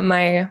 it's become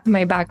my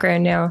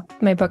background now,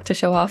 my book to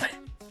show off.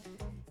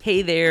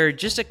 Hey there,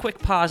 just a quick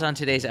pause on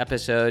today's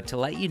episode to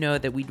let you know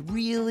that we'd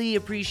really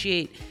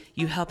appreciate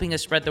you helping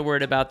us spread the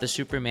word about the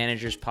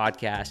Supermanagers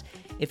podcast.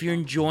 If you're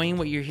enjoying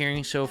what you're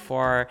hearing so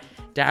far,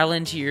 dial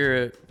into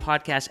your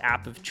podcast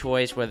app of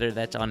choice, whether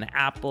that's on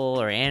Apple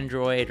or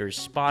Android or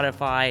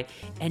Spotify,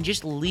 and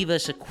just leave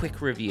us a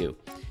quick review.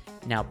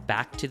 Now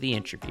back to the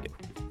interview.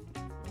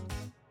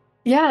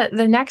 Yeah,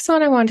 the next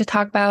one I wanted to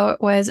talk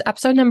about was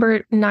episode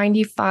number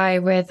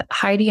 95 with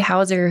Heidi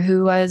Hauser,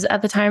 who was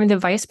at the time the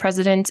vice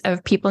president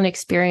of people and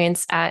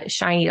experience at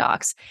Shiny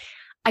Docs.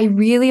 I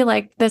really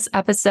liked this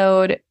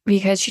episode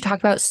because she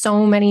talked about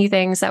so many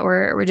things that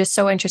were just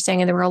so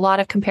interesting. And there were a lot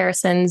of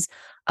comparisons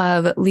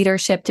of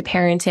leadership to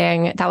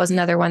parenting. That was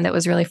another one that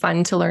was really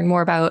fun to learn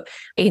more about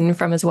Aiden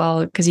from as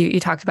well, because you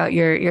talked about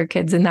your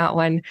kids in that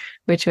one,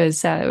 which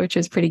was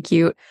pretty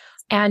cute.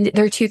 And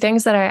there are two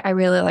things that I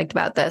really liked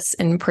about this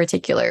in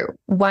particular.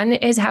 One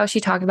is how she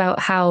talked about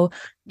how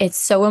it's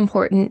so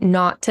important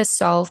not to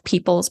solve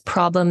people's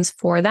problems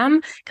for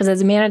them. Because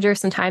as a manager,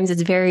 sometimes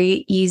it's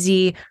very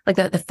easy. Like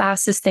the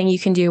fastest thing you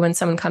can do when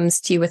someone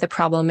comes to you with a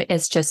problem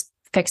is just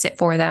fix it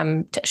for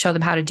them, to show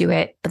them how to do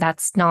it. But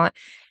that's not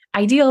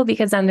ideal,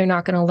 because then they're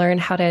not going to learn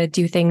how to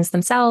do things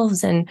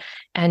themselves and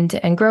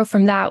grow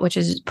from that, which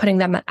is putting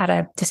them at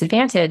a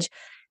disadvantage.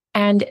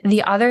 And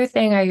the other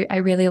thing I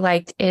really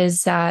liked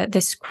is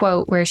this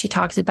quote where she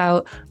talks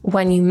about,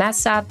 when you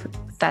mess up,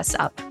 fess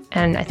up.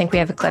 And I think we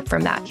have a clip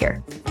from that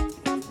here.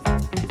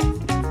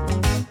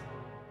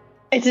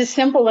 It's as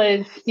simple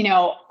as,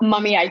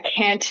 Mommy, I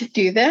can't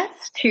do this,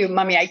 to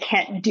Mommy, I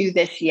can't do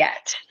this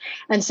yet.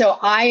 And so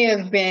I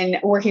have been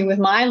working with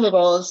my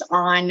littles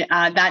on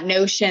that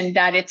notion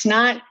that it's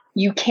not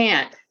you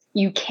can't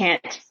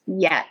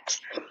yet.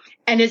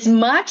 And as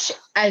much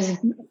as,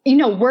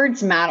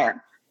 words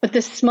matter. But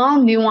the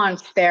small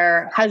nuance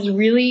there has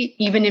really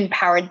even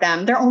empowered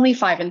them. They're only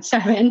 5 and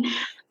 7,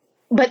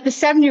 but the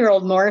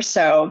 7-year-old more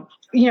so.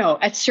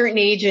 At certain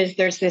ages,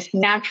 there's this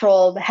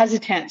natural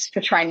hesitance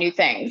to try new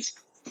things.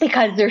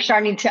 because they're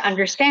starting to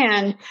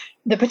understand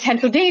the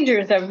potential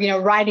dangers of,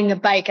 riding a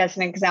bike as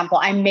an example.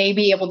 I may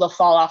be able to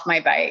fall off my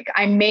bike.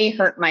 I may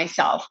hurt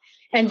myself.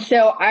 And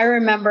so I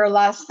remember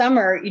last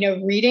summer,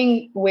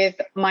 reading with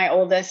my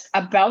oldest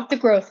about the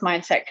growth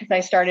mindset, because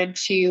I started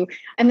to,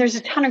 and there's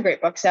a ton of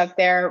great books out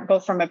there,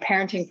 both from a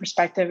parenting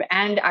perspective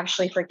and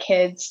actually for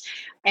kids.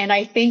 And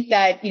I think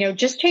that,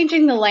 just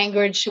changing the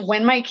language,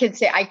 when my kids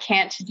say, I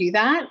can't do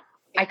that,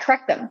 I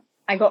correct them.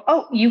 I go,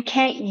 oh, you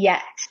can't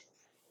yet.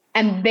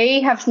 And they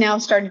have now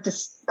started to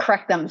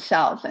correct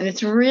themselves. And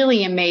it's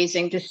really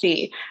amazing to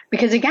see,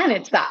 because again,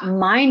 it's that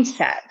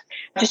mindset,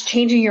 just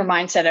changing your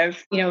mindset of,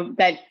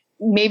 that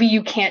maybe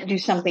you can't do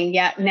something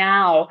yet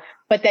now,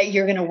 but that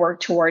you're going to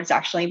work towards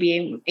actually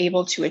being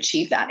able to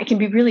achieve that. It can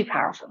be really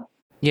powerful.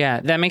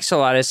 Yeah, that makes a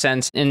lot of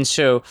sense. And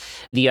so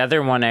the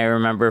other one I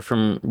remember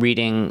from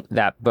reading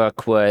that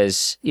book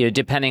was,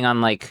 depending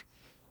on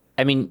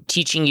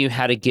teaching you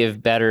how to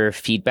give better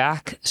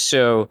feedback.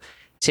 So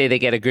say they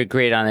get a good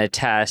grade on a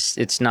test,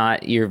 it's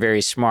not you're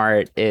very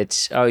smart.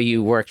 It's, oh,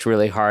 you worked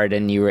really hard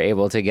and you were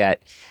able to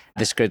get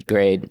this good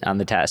grade on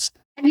the test.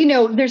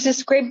 There's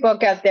this great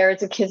book out there.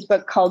 It's a kid's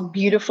book called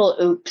Beautiful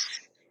Oops.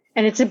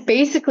 And it's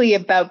basically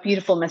about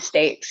beautiful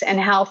mistakes and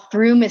how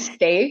through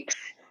mistakes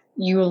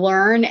you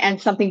learn and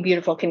something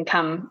beautiful can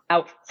come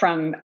out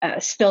from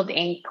spilled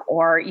ink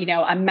or,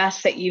 a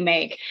mess that you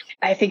make.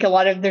 I think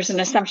there's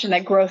an assumption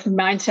that growth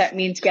mindset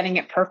means getting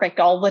it perfect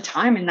all the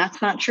time. And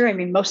that's not true. I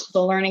mean, most of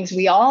the learnings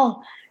we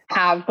all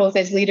have, both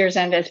as leaders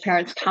and as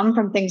parents, come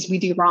from things we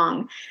do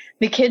wrong.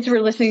 The kids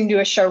were listening to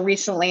a show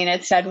recently and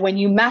it said, when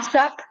you mess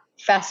up,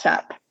 fess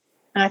up.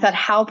 And I thought,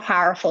 how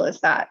powerful is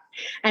that?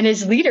 And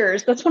as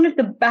leaders, that's one of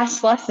the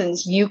best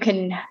lessons you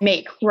can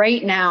make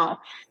right now.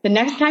 The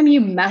next time you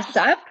mess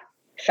up,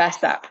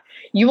 fess up.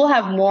 You will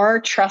have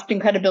more trust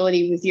and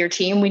credibility with your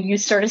team when you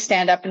sort of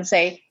stand up and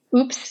say,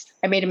 oops,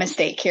 I made a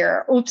mistake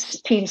here.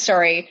 Oops, team,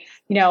 sorry.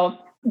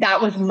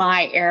 That was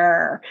my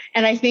error.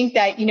 And I think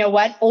that,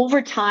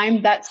 over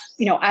time, that's,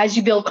 as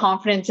you build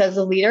confidence as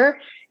a leader,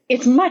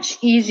 it's much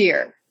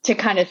easier to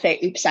kind of say,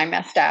 oops, I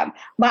messed up.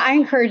 But I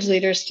encourage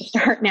leaders to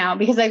start now,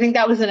 because I think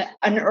that was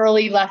an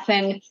early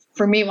lesson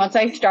for me. Once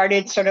I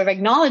started sort of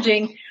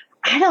acknowledging,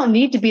 I don't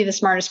need to be the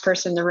smartest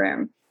person in the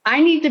room. I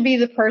need to be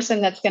the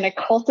person that's going to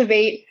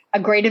cultivate a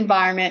great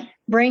environment,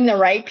 bring the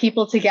right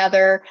people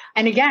together,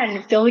 and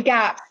again, fill the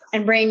gaps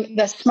and bring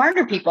the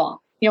smarter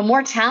people,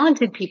 more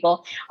talented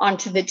people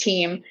onto the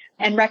team,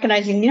 and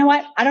recognizing,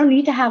 I don't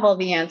need to have all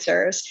the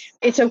answers.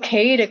 It's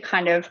okay to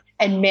kind of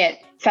admit,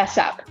 fess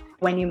up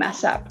when you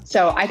mess up.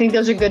 So I think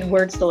those are good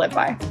words to live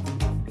by.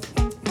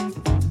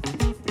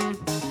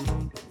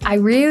 I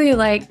really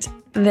liked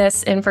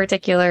this in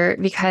particular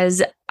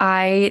because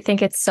I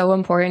think it's so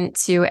important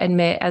to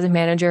admit as a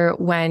manager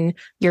when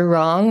you're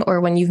wrong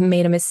or when you've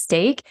made a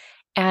mistake.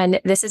 And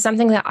this is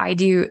something that I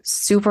do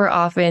super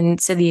often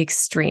to the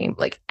extreme.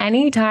 Like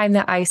anytime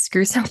that I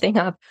screw something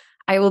up,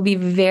 I will be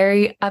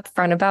very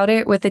upfront about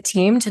it with the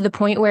team, to the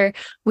point where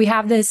we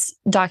have this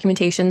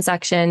documentation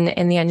section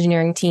in the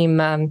engineering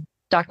team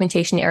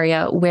documentation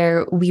area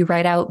where we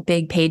write out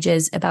big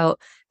pages about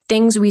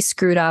things we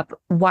screwed up,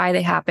 why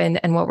they happened,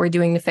 and what we're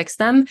doing to fix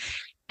them.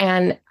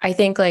 And I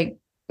think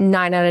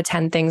 9 out of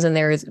 10 things in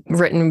there is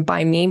written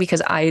by me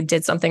because I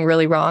did something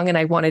really wrong. And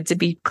I wanted to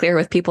be clear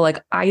with people,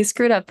 I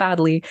screwed up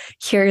badly.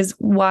 Here's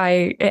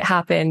why it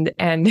happened.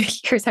 And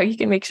here's how you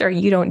can make sure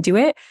you don't do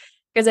it.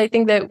 Because I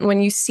think that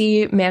when you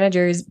see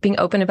managers being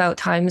open about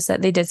times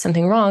that they did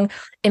something wrong,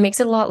 it makes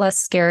it a lot less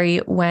scary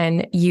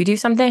when you do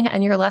something,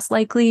 and you're less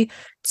likely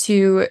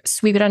to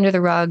sweep it under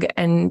the rug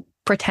and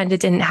pretend it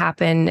didn't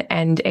happen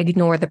and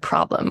ignore the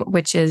problem,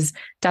 which is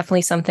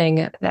definitely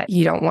something that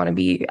you don't want to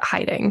be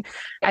hiding.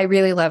 I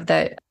really love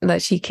that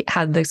she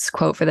had this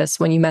quote for this: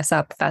 when you mess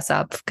up, fess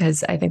up,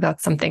 because I think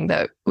that's something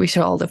that we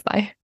should all live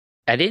by.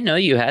 I didn't know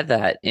you had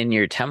that in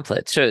your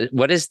template. So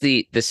what is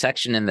the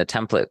section in the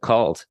template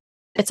called?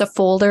 It's a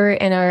folder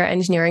in our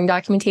engineering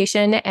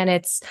documentation, and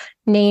it's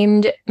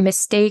named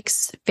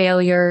mistakes,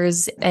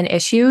 failures, and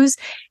issues.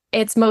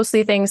 It's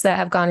mostly things that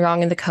have gone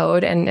wrong in the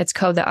code, and it's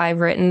code that I've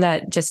written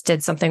that just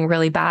did something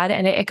really bad.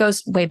 And it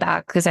goes way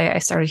back because I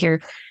started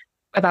here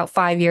about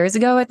 5 years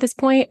ago at this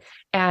point.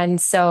 And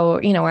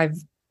so,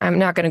 I'm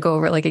not going to go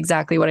over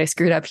exactly what I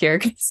screwed up here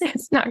because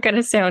it's not going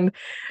to sound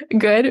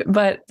good,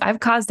 but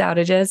I've caused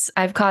outages.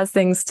 I've caused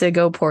things to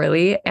go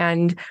poorly.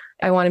 And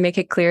I want to make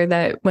it clear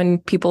that when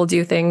people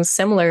do things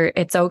similar,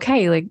 it's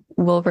okay.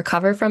 We'll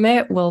recover from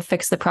it. We'll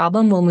fix the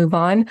problem. We'll move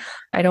on.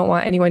 I don't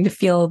want anyone to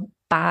feel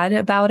bad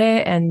about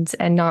it and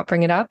not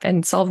bring it up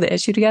and solve the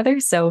issue together.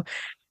 So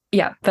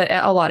yeah, but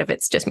a lot of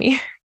it's just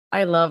me.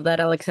 I love that,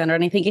 Alexandra.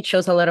 And I think it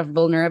shows a lot of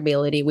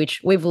vulnerability,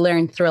 which we've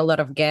learned through a lot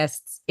of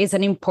guests is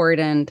an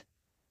important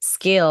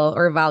skill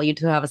or value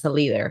to have as a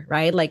leader,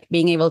 right?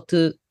 Being able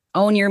to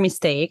own your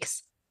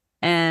mistakes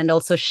and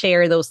also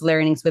share those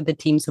learnings with the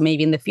team. So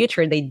maybe in the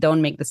future, they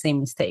don't make the same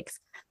mistakes.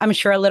 I'm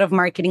sure a lot of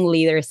marketing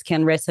leaders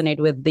can resonate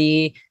with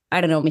the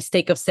I don't know,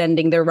 mistake of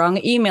sending the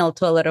wrong email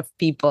to a lot of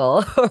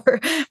people or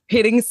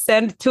hitting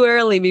send too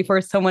early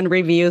before someone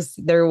reviews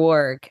their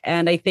work.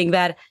 And I think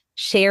that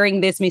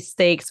sharing these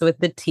mistakes with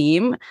the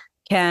team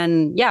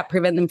can,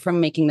 prevent them from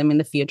making them in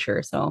the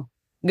future. So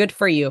good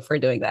for you for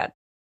doing that.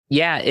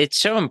 Yeah, it's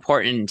so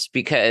important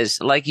because,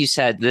 like you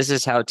said, this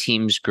is how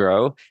teams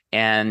grow.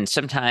 And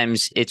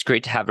sometimes it's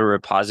great to have a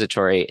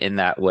repository in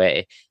that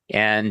way.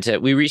 And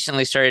we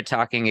recently started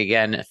talking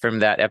again from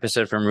that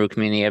episode from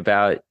Rukmini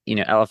about,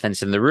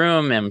 elephants in the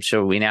room. And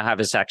so we now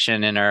have a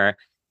section in our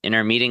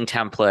meeting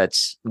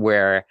templates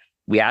where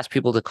we ask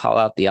people to call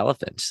out the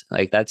elephants.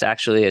 Like that's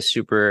actually a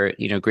super,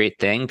 great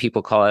thing.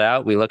 People call it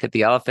out. We look at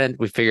the elephant,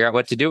 we figure out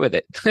what to do with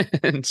it.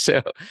 And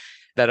so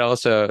that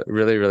also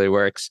really, really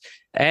works.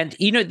 And,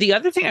 the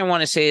other thing I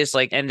want to say is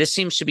and this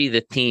seems to be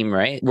the theme,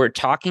 right? We're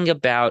talking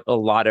about a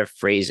lot of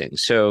phrasing.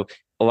 So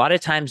a lot of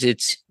times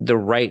it's the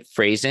right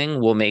phrasing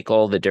will make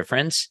all the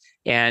difference.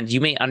 And you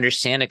may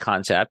understand a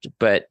concept,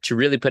 but to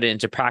really put it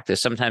into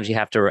practice, sometimes you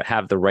have to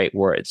have the right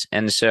words.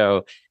 And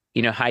so,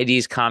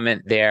 Heidi's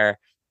comment there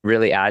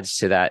really adds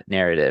to that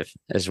narrative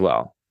as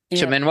well.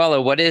 Yeah. So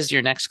Manuela, what is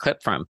your next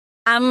clip from?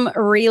 I'm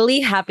really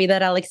happy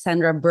that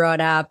Alexandra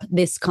brought up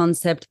this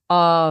concept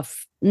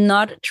of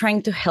not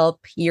trying to help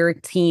your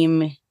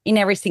team in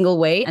every single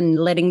way and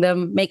letting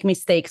them make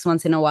mistakes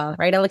once in a while.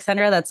 Right,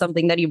 Alexandra? That's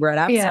something that you brought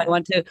up. Yeah. So I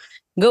want to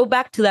go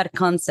back to that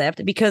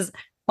concept because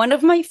one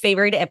of my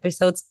favorite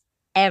episodes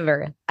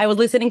ever, I was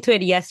listening to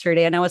it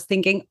yesterday and I was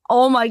thinking,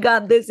 oh my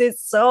God, this is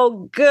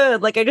so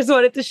good. I just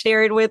wanted to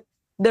share it with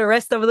the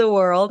rest of the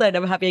world. And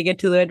I'm happy I get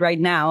to do it right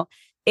now.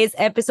 Is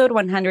episode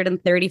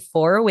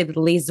 134 with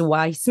Liz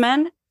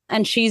Wiseman.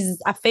 And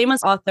she's a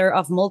famous author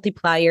of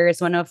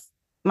Multipliers, one of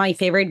my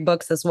favorite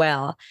books as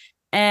well.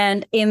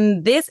 And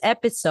in this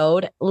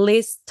episode,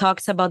 Liz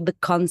talks about the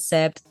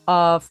concept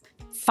of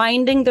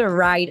finding the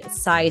right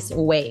size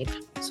wave.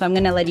 So I'm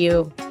going to let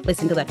you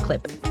listen to that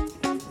clip.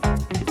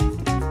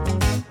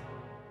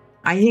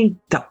 I think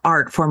the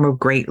art form of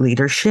great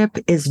leadership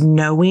is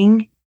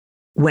knowing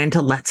when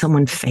to let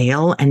someone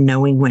fail and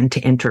knowing when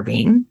to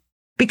intervene.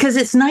 Because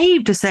it's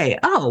naive to say,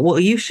 oh, well,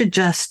 you should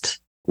just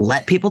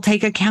let people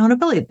take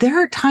accountability.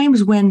 There are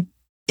times when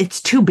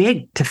it's too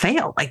big to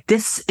fail.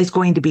 This is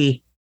going to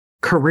be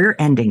career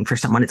ending for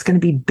someone. It's going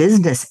to be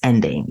business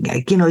ending.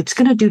 It's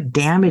going to do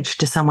damage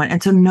to someone.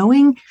 And so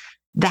knowing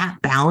that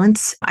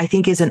balance, I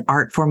think, is an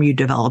art form you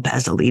develop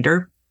as a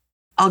leader.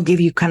 I'll give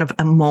you kind of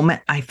a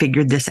moment I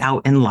figured this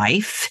out in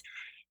life.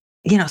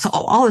 So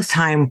all this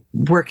time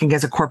working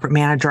as a corporate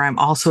manager, I'm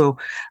also,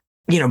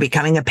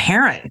 becoming a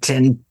parent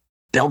and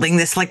building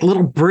this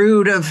little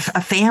brood of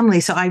a family.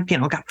 So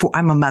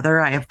I'm a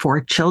mother. I have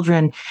 4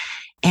 children.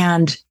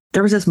 And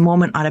there was this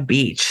moment on a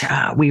beach.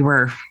 We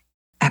were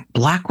at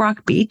Black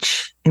Rock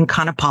Beach in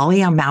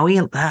Kaanapali on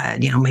Maui.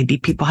 Maybe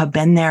people have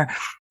been there,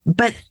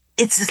 but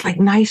it's this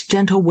nice,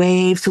 gentle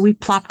wave. So we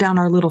plop down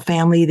our little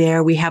family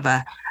there. We have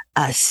a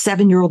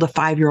 7-year-old, a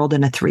 5-year-old,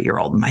 and a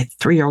 3-year-old. My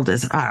 3-year-old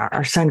is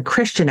our son,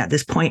 Christian, at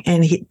this point.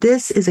 And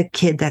this is a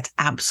kid that's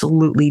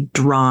absolutely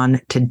drawn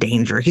to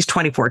danger. He's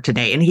 24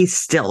 today, and he's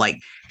still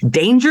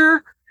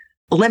danger?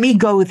 Let me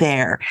go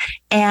there.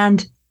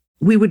 And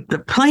we would be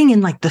playing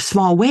in the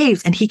small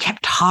waves, and he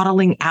kept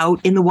toddling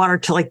out in the water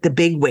to the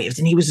big waves.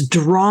 And he was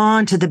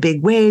drawn to the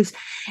big waves.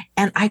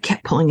 And I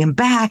kept pulling him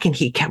back, and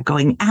he kept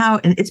going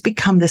out. And it's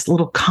become this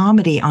little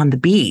comedy on the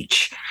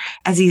beach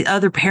as these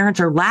other parents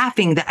are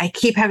laughing that I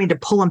keep having to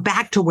pull him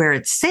back to where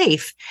it's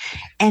safe.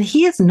 And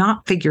he is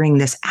not figuring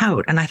this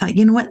out. And I thought,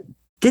 you know what?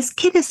 This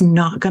kid is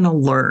not going to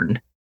learn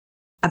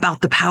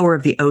about the power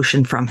of the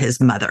ocean from his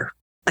mother.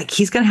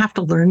 He's going to have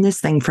to learn this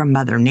thing from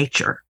Mother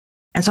Nature.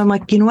 And so I'm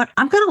like, you know what?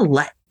 I'm going to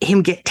let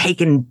him get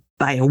taken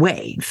by a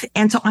wave.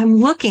 And so I'm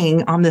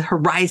looking on the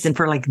horizon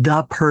for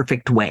the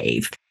perfect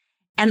wave.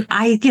 And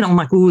I'm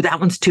like, ooh, that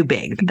one's too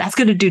big. That's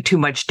going to do too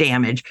much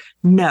damage.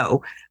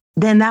 No.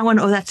 Then that one,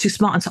 oh, that's too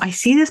small. And so I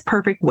see this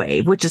perfect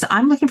wave, which is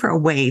I'm looking for a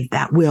wave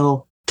that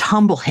will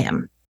tumble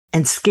him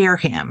and scare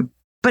him,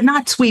 but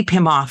not sweep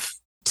him off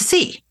to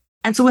sea.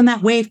 And so when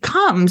that wave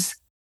comes,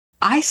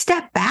 I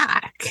step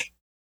back.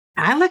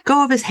 I let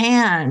go of his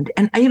hand.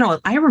 And,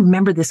 I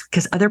remember this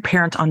because other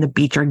parents on the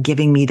beach are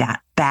giving me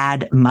that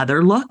bad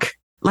mother look,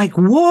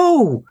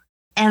 whoa.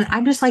 And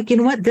I'm just like, you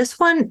know what? This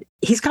one,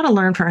 he's got to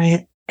learn for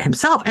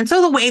himself. And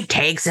so the wave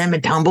takes him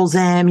and tumbles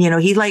him.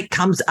 He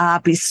comes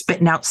up, he's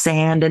spitting out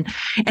sand. And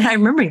I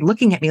remember him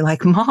looking at me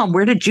like, Mom,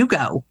 where did you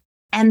go?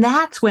 And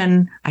that's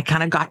when I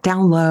kind of got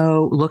down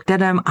low, looked at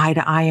him eye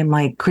to eye. I'm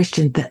like,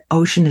 Christian, the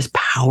ocean is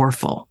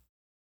powerful.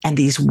 And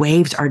these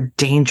waves are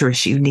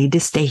dangerous. You need to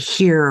stay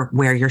here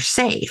where you're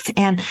safe.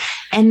 And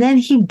then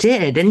he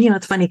did. And,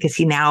 it's funny because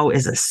he now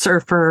is a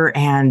surfer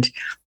and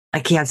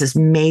he has this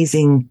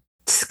amazing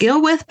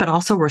skill with, but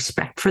also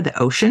respect for the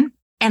ocean.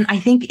 And I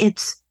think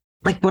it's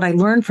what I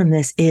learned from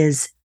this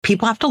is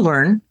people have to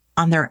learn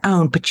on their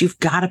own, but you've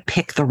got to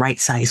pick the right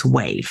size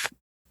wave.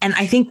 And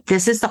I think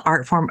this is the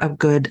art form of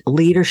good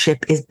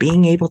leadership is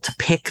being able to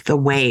pick the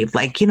wave.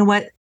 You know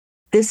what?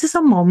 This is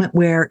a moment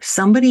where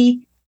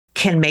somebody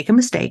can make a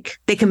mistake.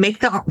 They can make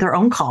their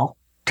own call,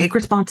 take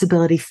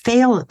responsibility,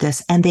 fail at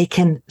this, and they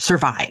can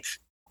survive.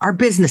 Our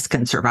business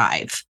can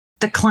survive.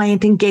 The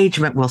client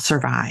engagement will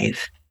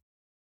survive.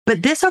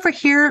 But this over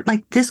here,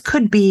 like this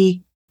could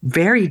be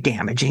very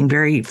damaging,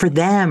 for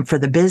them, for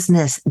the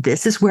business.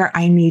 This is where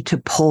I need to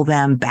pull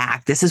them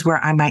back. This is where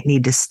I might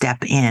need to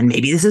step in.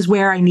 Maybe this is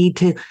where I need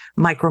to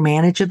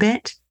micromanage a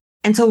bit.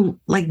 And so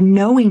like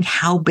knowing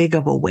how big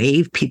of a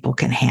wave people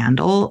can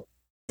handle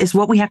is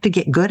what we have to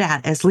get good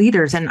at as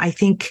leaders. And I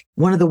think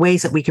one of the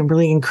ways that we can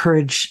really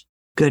encourage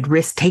good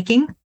risk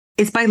taking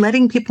is by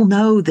letting people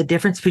know the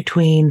difference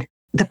between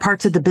the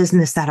parts of the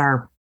business that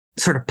are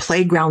sort of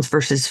playgrounds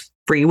versus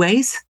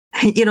freeways.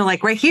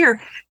 Like right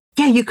here,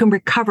 yeah, you can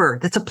recover.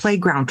 That's a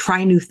playground.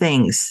 Try new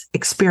things,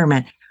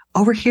 experiment.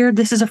 Over here,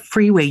 this is a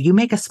freeway. You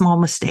make a small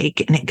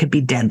mistake and it could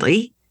be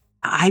deadly.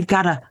 I've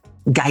got to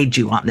guide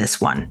you on this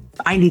one.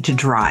 I need to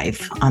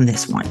drive on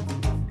this one.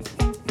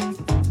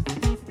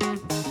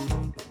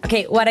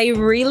 Okay, what I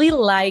really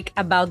like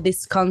about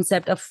this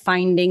concept of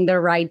finding the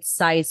right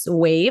size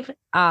wave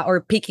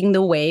or picking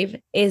the wave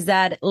is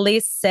that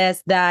Liz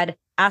says that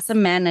as a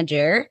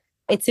manager,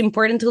 it's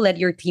important to let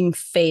your team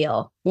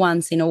fail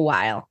once in a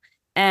while.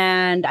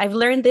 And I've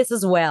learned this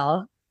as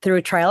well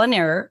through trial and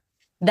error,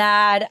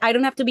 that I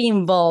don't have to be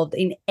involved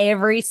in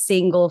every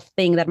single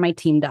thing that my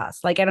team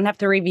does. Like I don't have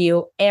to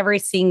review every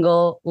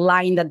single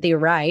line that they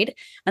write.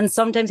 And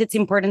sometimes it's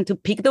important to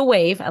pick the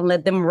wave and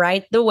let them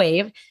write the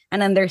wave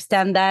and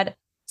understand that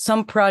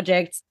some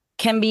projects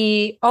can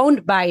be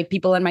owned by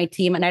people on my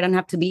team and I don't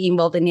have to be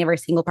involved in every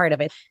single part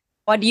of it.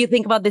 What do you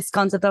think about this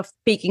concept of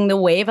picking the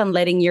wave and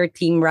letting your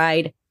team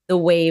ride the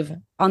wave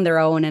on their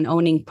own and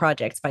owning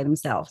projects by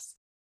themselves?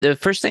 The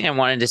first thing I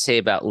wanted to say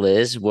about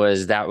Liz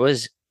was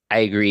I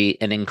agree,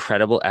 an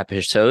incredible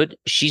episode.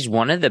 She's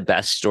one of the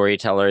best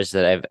storytellers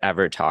that I've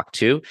ever talked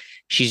to.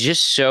 She's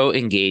just so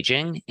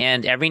engaging.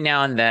 And every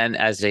now and then,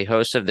 as a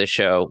host of the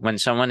show, when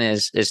someone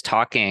is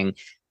talking,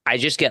 I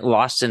just get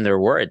lost in their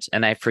words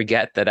and I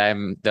forget that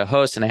I'm the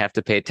host and I have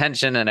to pay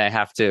attention and I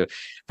have to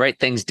write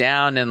things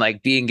down and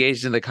like be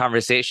engaged in the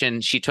conversation.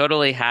 She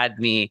totally had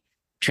me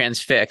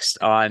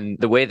transfixed on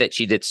the way that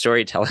she did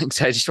storytelling.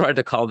 So I just wanted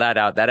to call that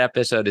out. That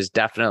episode is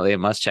definitely a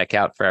must check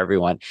out for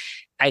everyone.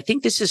 I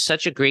think this is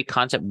such a great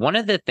concept. One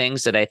of the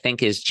things that I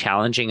think is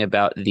challenging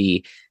about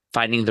the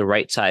finding the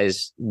right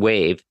size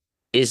wave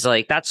is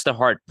like, that's the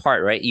hard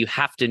part, right? You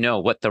have to know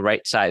what the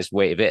right size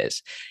wave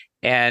is.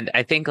 And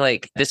I think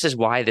like, this is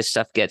why this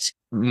stuff gets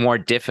more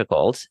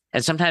difficult.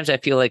 And sometimes I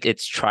feel like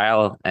it's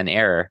trial and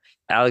error.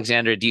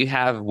 Alexandra, do you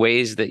have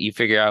ways that you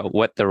figure out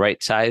what the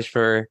right size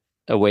for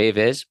a wave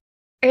is?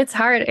 It's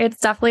hard. It's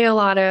definitely a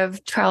lot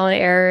of trial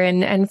and error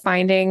and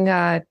finding,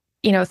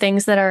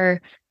 things that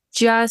are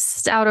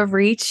just out of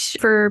reach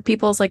for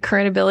people's like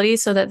current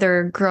abilities so that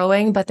they're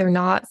growing, but they're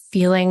not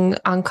feeling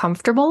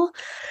uncomfortable.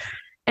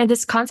 And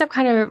this concept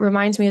kind of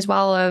reminds me as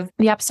well of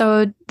the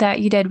episode that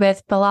you did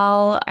with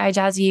Bilal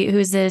Ijazi,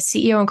 who's the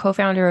CEO and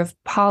co-founder of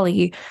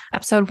Poly,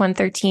 episode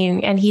 113.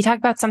 And he talked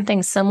about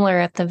something similar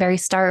at the very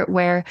start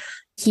where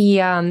he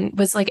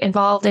was like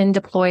involved in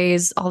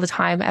deploys all the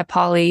time at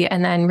Poly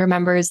and then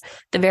remembers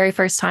the very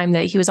first time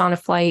that he was on a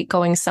flight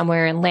going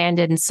somewhere and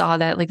landed and saw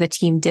that like the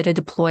team did a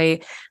deploy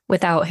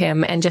without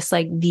him and just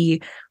like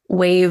the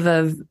wave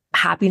of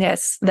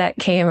happiness that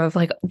came of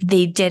like,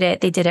 they did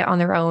it on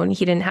their own.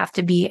 He didn't have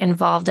to be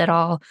involved at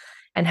all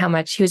and how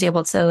much he was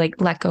able to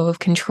like let go of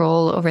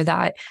control over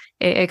that.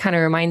 It kind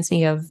of reminds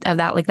me of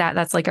that, like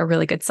that's like a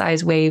really good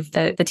size wave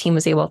that the team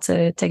was able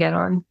to get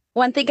on.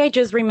 One thing I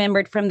just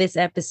remembered from this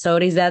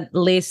episode is that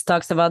Liz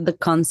talks about the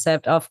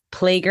concept of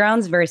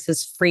playgrounds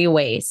versus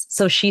freeways.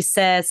 So she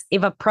says,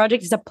 if a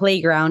project is a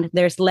playground,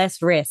 there's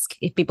less risk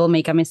if people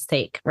make a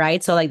mistake,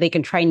 right? So like they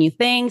can try new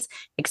things,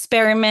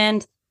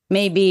 experiment,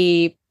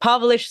 maybe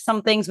publish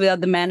some things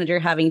without the manager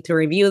having to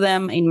review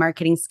them in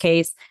marketing's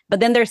case. But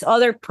then there's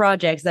other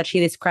projects that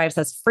she describes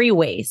as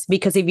freeways,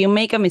 because if you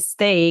make a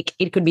mistake,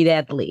 it could be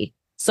deadly.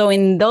 So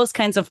in those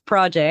kinds of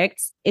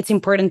projects, it's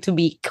important to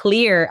be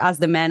clear as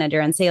the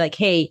manager and say like,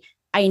 hey,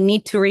 I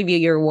need to review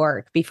your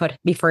work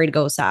before it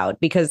goes out,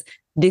 because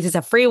this is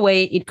a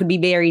freeway. It could be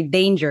very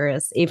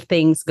dangerous if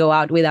things go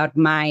out without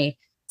my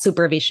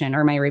supervision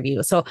or my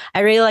review. So I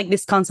really like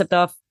this concept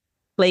of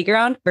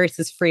playground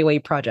versus freeway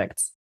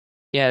projects.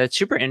 Yeah, that's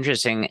super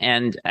interesting.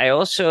 And I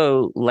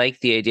also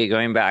like the idea,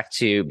 going back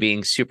to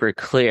being super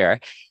clear,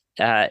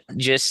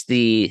 just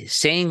the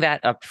saying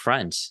that up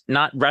front,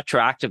 not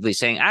retroactively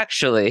saying,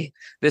 actually,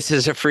 this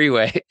is a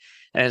freeway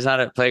and it's not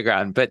a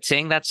playground, but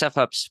saying that stuff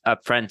up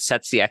front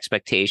sets the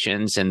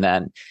expectations. And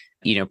then,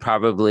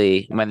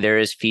 probably when there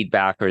is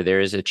feedback or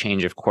there is a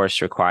change of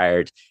course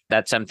required,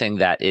 that's something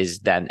that is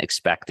then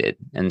expected.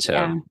 And so...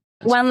 Yeah.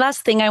 One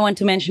last thing I want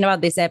to mention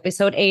about this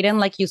episode, Aiden,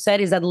 like you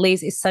said, is that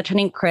Liz is such an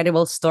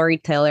incredible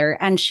storyteller.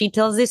 And she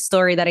tells this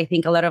story that I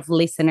think a lot of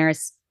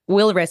listeners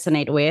will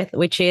resonate with,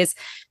 which is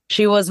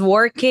she was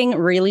working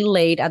really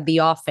late at the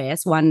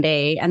office one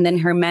day. And then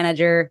her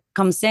manager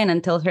comes in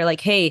and tells her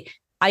like, hey,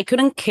 I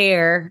couldn't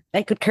care.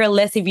 I could care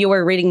less if you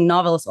were reading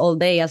novels all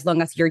day as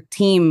long as your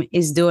team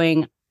is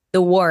doing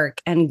the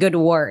work and good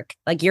work.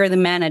 Like you're the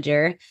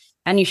manager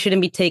and you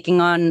shouldn't be taking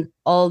on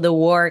all the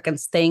work and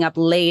staying up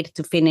late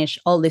to finish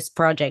all these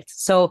projects.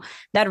 So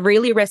that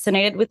really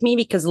resonated with me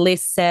because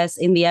Liz says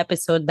in the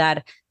episode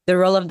that the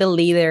role of the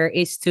leader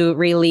is to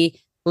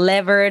really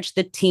leverage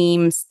the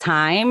team's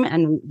time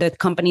and the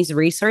company's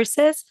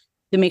resources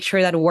to make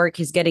sure that work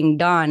is getting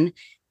done.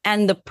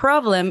 And the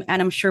problem,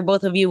 and I'm sure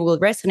both of you will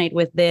resonate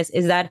with this,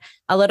 is that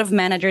a lot of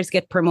managers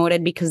get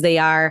promoted because they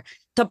are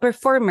top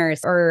performers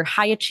or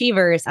high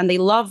achievers and they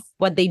love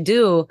what they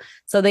do.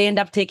 So they end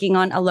up taking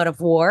on a lot of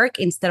work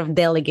instead of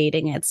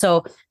delegating it.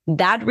 So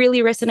that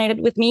really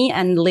resonated with me.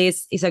 And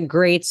Liz is a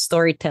great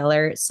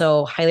storyteller.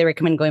 So highly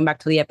recommend going back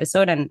to the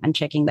episode and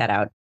checking that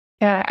out.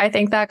 Yeah, I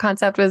think that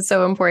concept was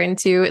so important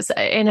too.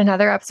 In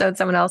another episode,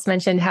 someone else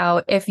mentioned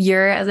how if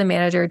you're as a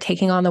manager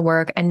taking on the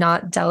work and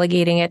not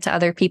delegating it to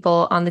other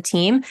people on the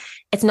team,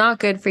 it's not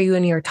good for you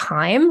and your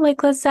time,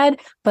 like Liz said,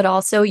 but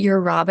also you're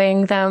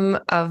robbing them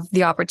of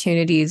the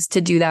opportunities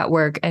to do that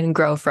work and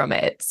grow from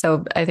it.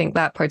 So I think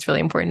that part's really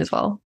important as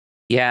well.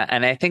 Yeah,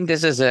 and I think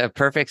this is a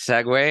perfect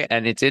segue.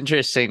 And it's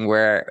interesting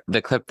where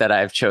the clip that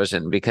I've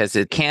chosen, because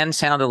it can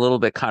sound a little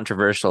bit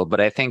controversial, but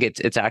I think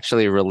it's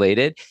actually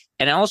related.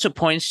 And it also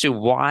points to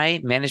why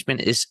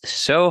management is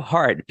so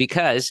hard,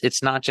 because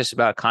it's not just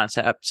about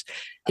concepts.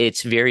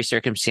 It's very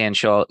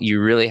circumstantial.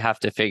 You really have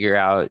to figure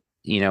out,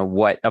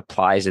 what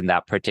applies in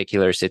that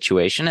particular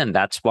situation. And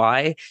that's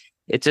why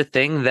it's a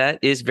thing that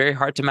is very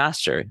hard to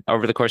master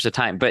over the course of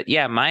time. But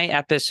yeah, my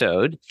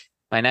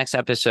next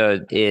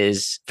episode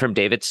is from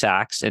David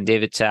Sachs, and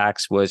David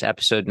Sachs was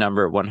episode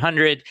number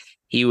 100.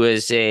 He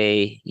was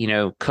a,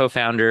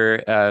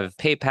 co-founder of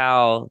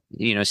PayPal,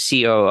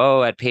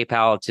 COO at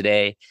PayPal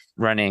today,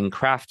 running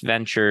Craft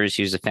Ventures.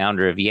 He was the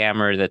founder of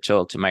Yammer that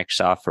sold to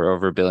Microsoft for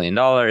over $1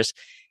 billion.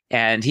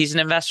 And he's an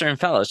investor and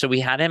fellow. So we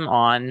had him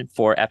on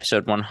for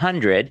episode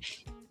 100.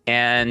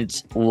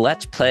 And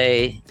let's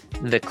play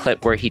the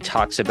clip where he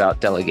talks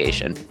about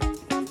delegation.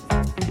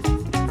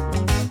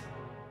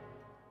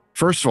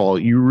 First of all,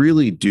 you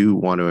really do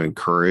want to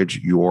encourage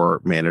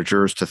your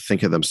managers to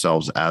think of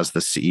themselves as the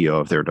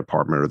CEO of their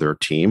department or their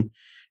team.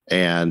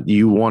 And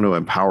you want to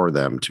empower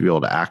them to be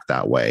able to act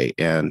that way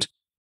and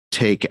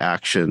take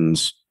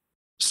actions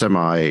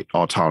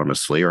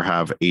semi-autonomously or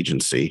have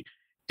agency.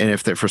 And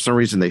if for some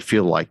reason they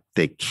feel like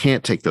they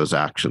can't take those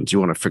actions, you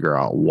want to figure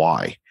out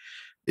why.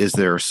 Is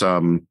there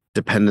some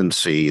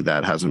dependency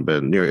that hasn't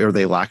been, are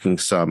they lacking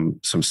some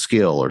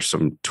skill or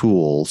some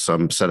tool,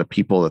 some set of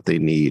people that they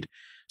need?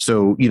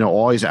 So,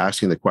 always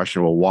asking the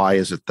question, well, why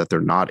is it that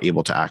they're not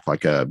able to act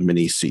like a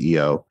mini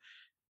CEO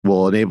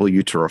will enable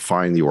you to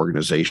refine the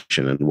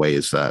organization in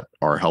ways that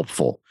are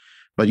helpful.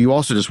 But you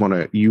also just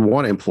want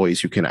employees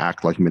who can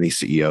act like mini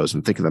CEOs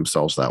and think of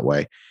themselves that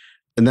way.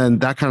 And then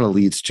that kind of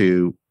leads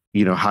to,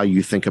 how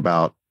you think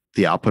about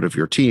the output of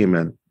your team.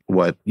 And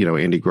what,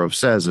 Andy Grove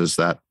says is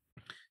that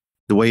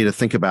the way to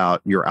think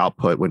about your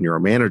output when you're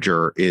a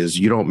manager is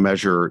you don't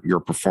measure your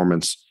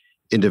performance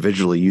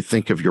individually. You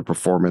think of your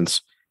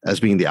performance as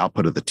being the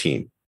output of the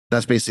team.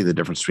 That's basically the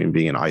difference between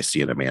being an IC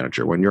and a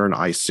manager. When you're an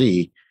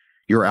IC,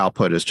 your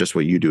output is just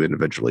what you do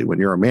individually. When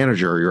you're a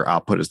manager, your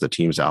output is the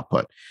team's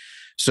output.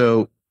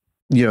 So,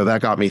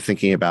 that got me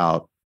thinking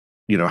about,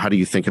 how do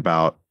you think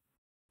about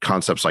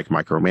concepts like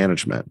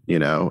micromanagement,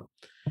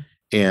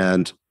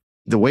 and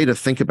the way to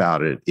think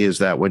about it is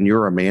that when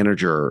you're a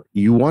manager,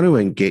 you want to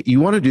engage, you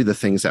want to do the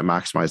things that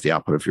maximize the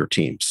output of your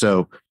team.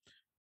 So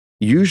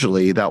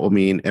usually that will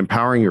mean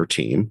empowering your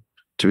team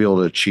to be able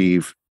to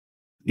achieve,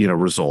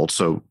 results.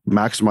 So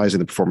maximizing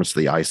the performance of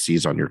the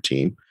ICs on your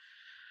team.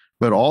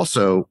 But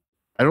also,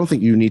 I don't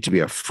think you need to be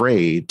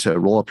afraid to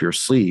roll up your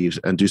sleeves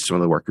and do some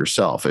of the work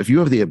yourself. If you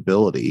have the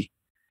ability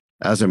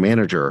as a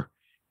manager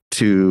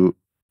to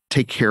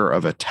take care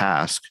of a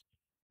task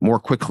more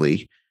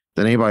quickly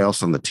than anybody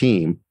else on the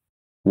team,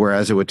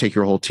 whereas it would take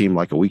your whole team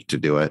like a week to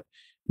do it,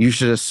 you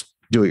should just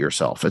do it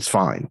yourself. It's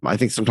fine. I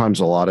think sometimes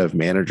a lot of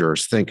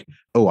managers think,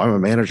 oh, I'm a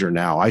manager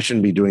now, I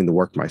shouldn't be doing the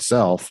work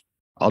myself,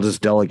 I'll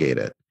just delegate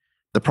it.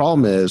 The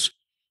problem is,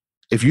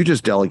 if you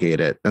just delegate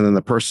it and then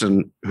the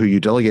person who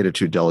you delegated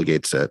to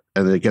delegates it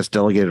and then it gets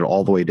delegated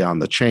all the way down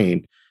the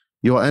chain,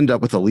 you'll end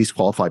up with the least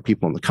qualified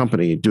people in the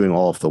company doing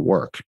all of the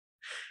work.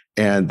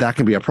 And that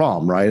can be a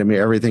problem, right? I mean,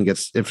 everything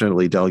gets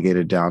infinitely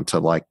delegated down to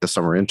like the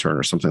summer intern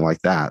or something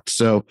like that.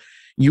 So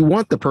you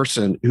want the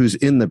person who's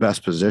in the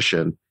best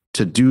position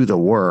to do the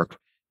work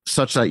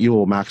such that you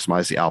will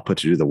maximize the output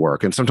to do the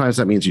work. And sometimes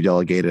that means you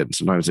delegate it, and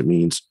sometimes it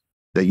means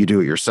that you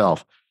do it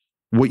yourself.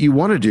 What you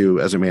want to do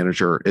as a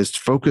manager is to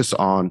focus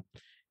on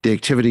the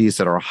activities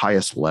that are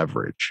highest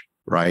leverage,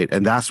 right?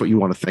 And that's what you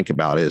want to think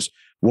about, is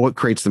what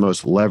creates the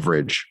most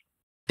leverage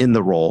in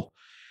the role.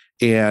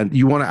 And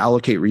you want to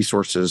allocate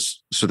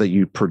resources so that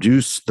you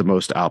produce the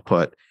most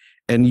output.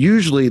 And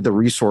usually the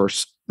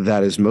resource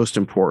that is most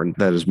important,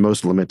 that is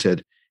most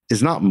limited,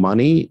 is not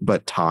money,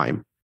 but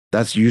time.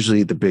 That's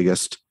usually the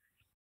biggest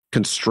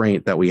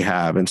constraint that we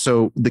have. And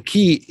so the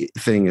key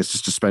thing is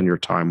just to spend your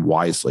time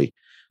wisely.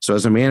 So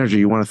as a manager,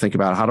 you want to think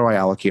about, how do I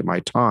allocate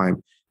my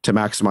time to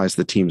maximize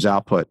the team's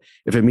output?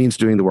 If it means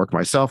doing the work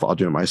myself, I'll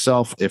do it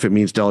myself. If it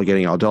means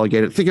delegating, I'll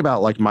delegate it. Think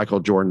about like Michael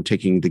Jordan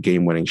taking the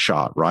game-winning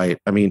shot, right?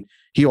 I mean,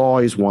 he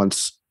always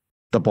wants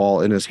the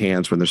ball in his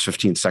hands when there's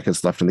 15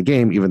 seconds left in the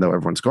game, even though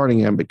everyone's guarding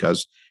him,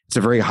 because it's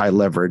a very high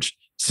leverage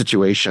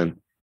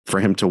situation for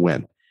him to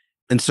win.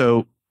 And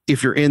so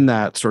if you're in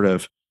that sort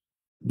of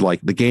like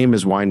the game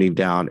is winding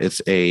down,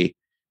 it's a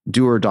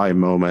do or die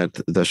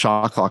moment, the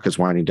shot clock is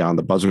winding down,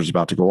 the buzzer is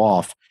about to go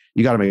off,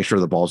 you got to make sure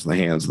the ball's in the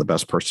hands of the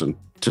best person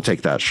to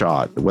take that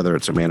shot, whether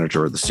it's a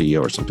manager or the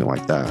CEO or something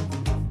like that.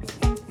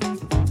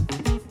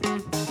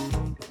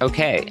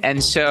 Okay.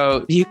 And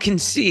so you can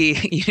see,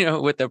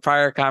 with the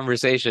prior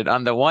conversation,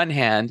 on the one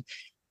hand,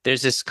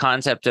 there's this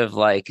concept of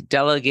like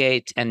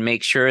delegate and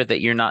make sure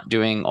that you're not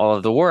doing all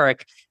of the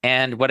work.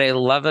 And what I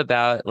love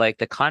about like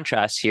the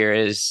contrast here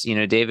is,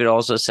 David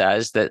also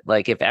says that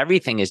like if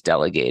everything is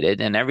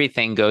delegated and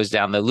everything goes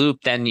down the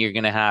loop, then you're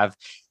going to have,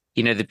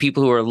 the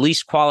people who are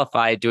least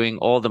qualified doing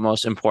all the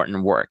most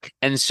important work.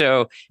 And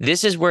so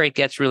this is where it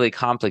gets really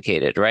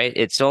complicated, right?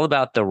 It's all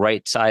about the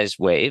right size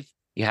wave.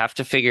 You have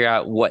to figure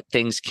out what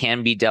things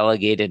can be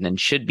delegated and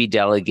should be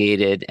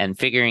delegated, and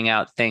figuring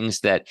out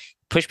things that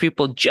push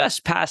people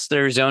just past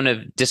their zone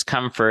of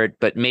discomfort,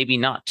 but maybe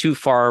not too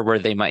far where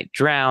they might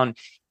drown.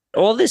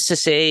 All this to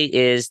say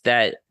is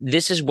that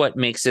this is what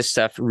makes this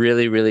stuff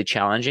really, really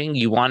challenging.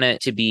 You want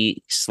it to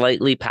be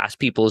slightly past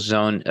people's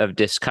zone of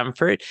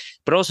discomfort,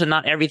 but also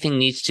not everything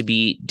needs to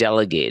be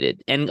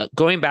delegated. And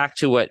going back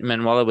to what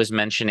Manuela was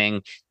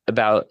mentioning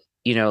about,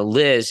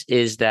 Liz,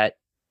 is that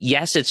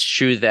yes, it's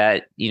true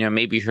that,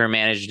 maybe her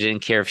manager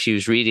didn't care if she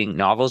was reading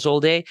novels all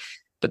day,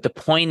 but the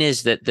point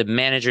is that the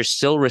manager's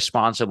still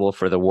responsible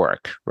for the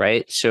work,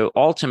 right? So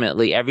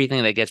ultimately,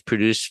 everything that gets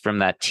produced from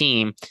that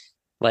team,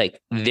 like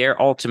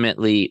they're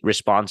ultimately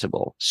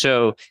responsible.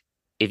 So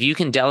if you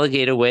can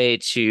delegate away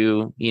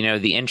to,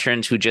 the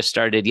interns who just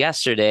started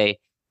yesterday,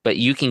 but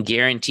you can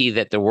guarantee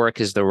that the work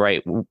is the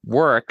right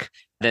work,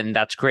 then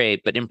that's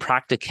great. But in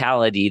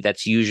practicality,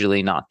 that's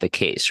usually not the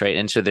case, right?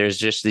 And so there's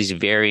just these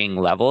varying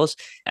levels.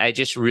 I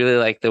just really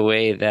like the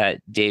way that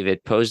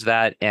David posed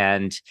that.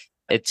 And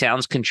it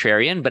sounds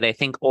contrarian, but I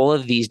think all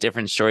of these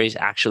different stories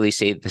actually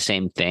say the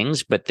same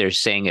things, but they're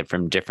saying it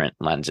from different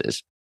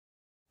lenses.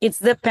 It's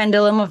the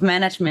pendulum of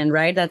management,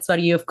 right? That's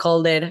what you've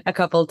called it a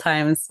couple of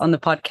times on the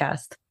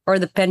podcast, or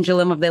the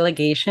pendulum of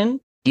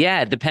delegation.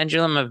 Yeah, the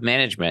pendulum of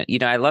management.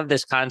 I love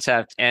this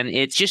concept. And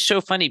it's just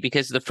so funny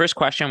because the first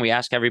question we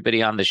ask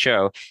everybody on the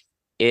show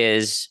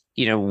is,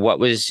 what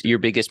was your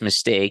biggest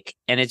mistake?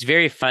 And it's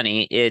very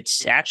funny.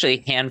 It's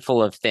actually a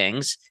handful of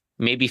things,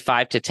 maybe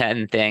 5 to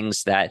 10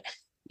 things that,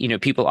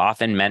 people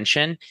often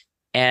mention.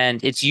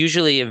 And it's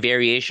usually a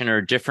variation or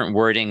different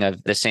wording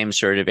of the same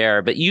sort of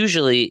error. But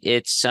usually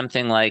it's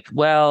something like,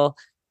 well,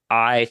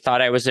 I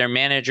thought I was their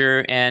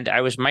manager and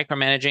I was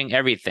micromanaging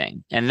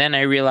everything. And then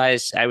I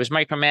realized I was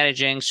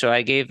micromanaging, so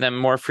I gave them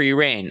more free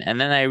rein. And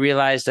then I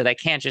realized that I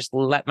can't just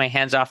let my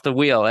hands off the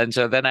wheel. And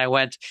so then I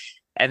went,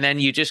 and then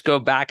you just go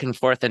back and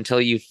forth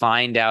until you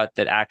find out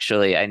that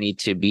actually it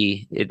needs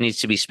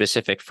to be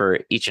specific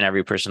for each and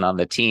every person on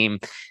the team.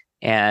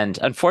 And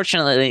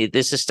unfortunately,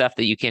 this is stuff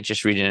that you can't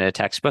just read in a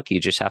textbook.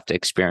 You just have to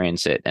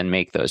experience it and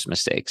make those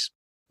mistakes.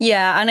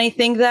 Yeah. And I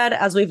think that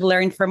as we've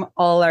learned from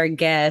all our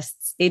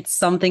guests, it's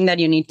something that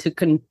you need to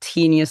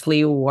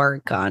continuously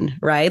work on,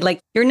 right?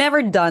 Like you're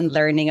never done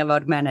learning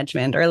about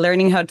management or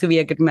learning how to be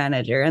a good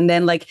manager. And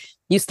then like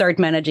you start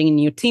managing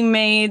new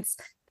teammates,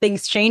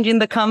 things change in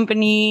the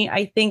company.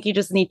 I think you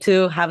just need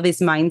to have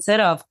this mindset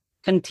of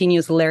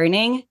continuous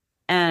learning.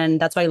 And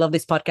that's why I love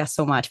this podcast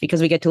so much,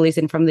 because we get to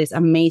listen from these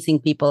amazing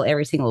people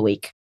every single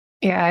week.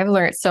 Yeah, I've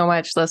learned so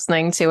much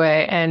listening to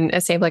it. And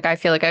it seems like I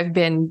feel like I've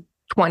been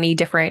 20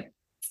 different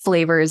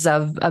flavors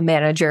of a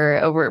manager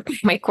over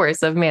my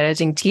course of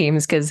managing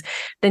teams, because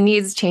the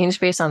needs change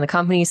based on the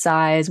company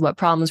size, what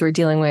problems we're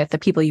dealing with, the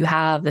people you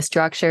have, the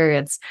structure.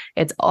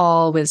 It's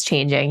always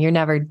changing. You're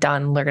never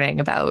done learning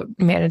about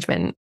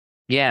management.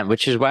 Yeah,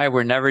 which is why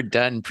we're never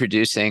done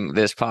producing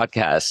this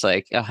podcast.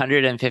 Like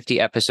 150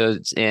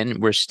 episodes in,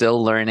 we're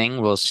still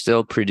learning, we're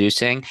still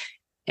producing,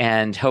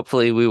 and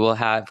hopefully we will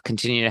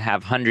continue to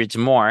have hundreds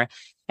more.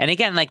 And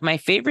again, like my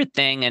favorite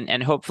thing,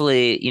 and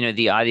hopefully,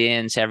 the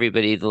audience,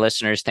 everybody, the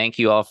listeners, thank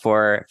you all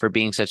for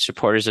being such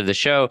supporters of the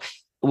show.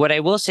 What I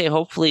will say,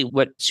 hopefully,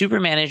 what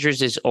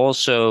Supermanagers is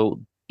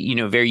also,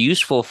 very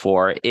useful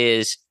for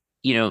is,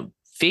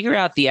 figure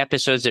out the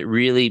episodes that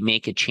really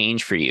make a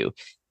change for you.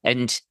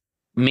 And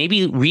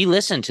maybe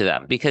re-listen to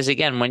them, because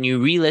again, when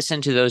you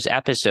re-listen to those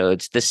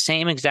episodes, the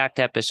same exact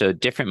episode,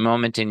 different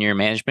moment in your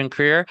management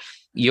career,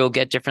 you'll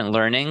get different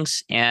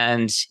learnings.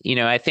 And,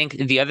 I think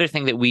the other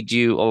thing that we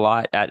do a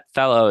lot at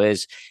Fellow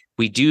is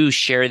we do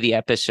share the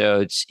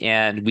episodes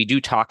and we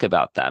do talk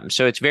about them.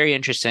 So it's very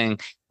interesting.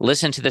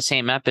 Listen to the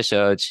same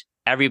episodes.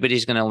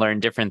 Everybody's going to learn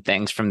different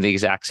things from the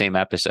exact same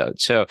episode.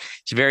 So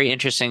it's very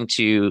interesting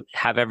to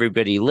have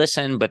everybody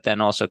listen, but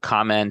then also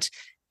comment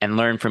and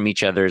learn from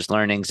each other's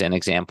learnings and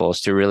examples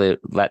to really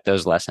let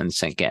those lessons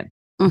sink in.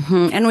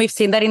 And we've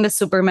seen that in the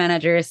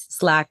Supermanagers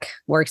Slack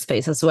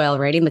workspace as well,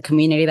 right? In the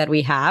community that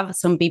we have,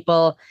 some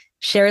people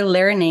share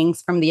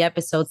learnings from the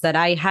episodes that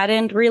I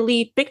hadn't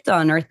really picked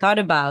on or thought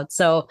about.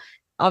 So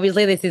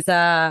obviously, this is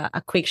a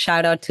quick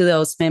shout out to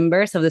those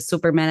members of the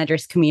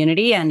Supermanagers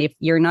community. And if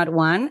you're not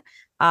one,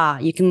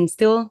 you can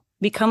still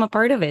become a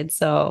part of it.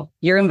 So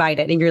you're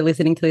invited if you're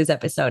listening to this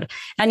episode.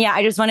 And yeah,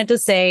 I just wanted to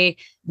say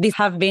these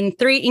have been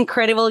 3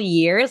 incredible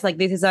years. Like,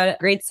 this is a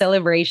great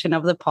celebration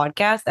of the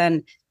podcast.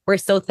 And we're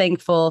so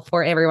thankful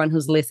for everyone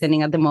who's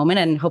listening at the moment,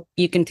 and hope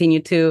you continue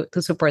to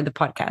support the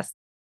podcast.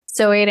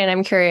 So, Aiden,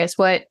 I'm curious,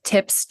 what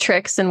tips,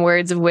 tricks, and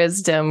words of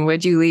wisdom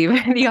would you leave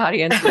the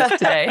audience with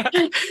today?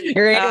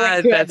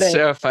 That's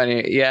so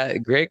funny. Yeah,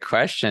 great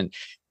question.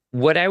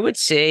 What I would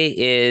say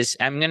is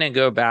I'm going to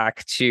go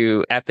back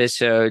to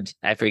episode,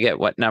 I forget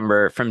what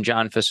number, from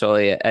John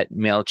Fasolia at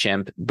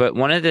MailChimp. But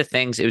one of the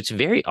things, it was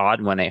very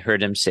odd when I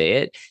heard him say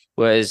it,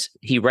 was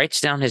he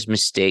writes down his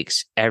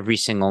mistakes every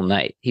single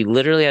night. He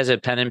literally has a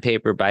pen and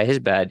paper by his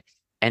bed,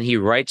 and he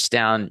writes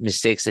down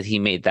mistakes that he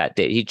made that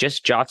day. He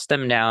just jots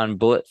them down,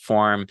 bullet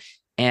form.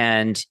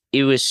 And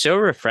it was so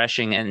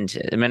refreshing. And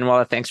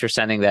Manuela, thanks for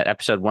sending that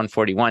episode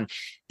 141.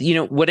 You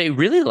know, what I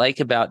really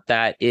like about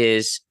that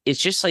is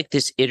it's just like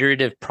this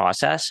iterative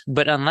process.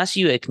 But unless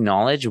you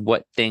acknowledge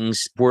what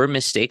things were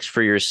mistakes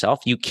for yourself,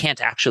 you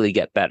can't actually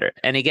get better.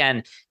 And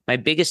again, my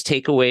biggest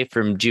takeaway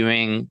from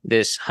doing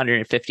this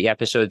 150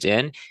 episodes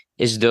in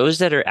is those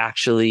that are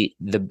actually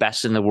the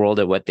best in the world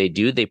at what they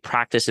do, they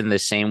practice in the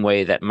same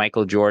way that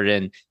Michael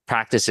Jordan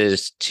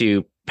practice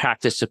to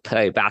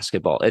play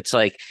basketball. It's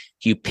like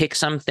you pick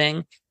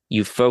something,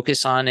 you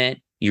focus on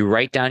it, you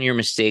write down your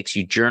mistakes,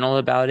 you journal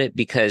about it,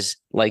 because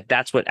like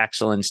that's what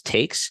excellence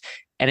takes.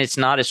 And it's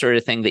not a sort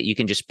of thing that you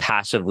can just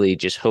passively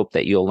just hope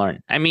that you'll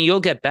learn. I mean, you'll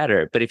get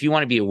better, but if you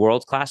want to be a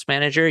world-class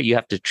manager, you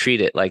have to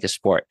treat it like a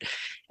sport.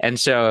 And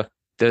so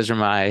those are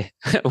my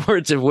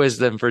words of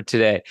wisdom for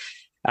today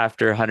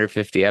after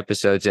 150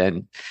 episodes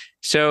in.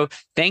 So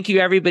thank you,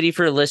 everybody,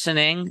 for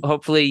listening.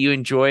 Hopefully you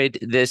enjoyed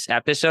this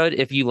episode.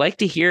 If you like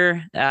to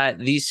hear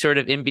these sort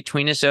of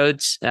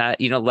in-between-isodes,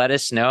 let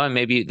us know. And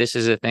maybe this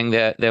is a thing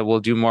that we'll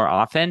do more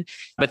often.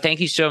 But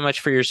thank you so much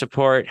for your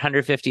support.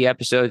 150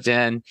 episodes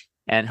in,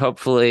 and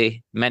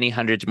hopefully many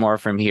hundreds more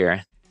from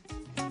here.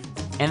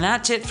 And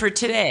that's it for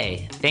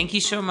today. Thank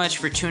you so much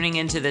for tuning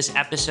into this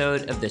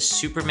episode of the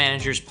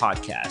Supermanagers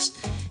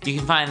podcast. You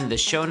can find the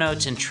show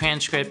notes and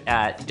transcript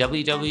at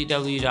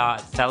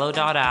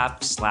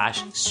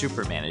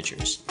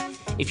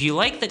www.Fellow.app/Supermanagers. If you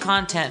like the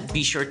content,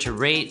 be sure to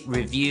rate,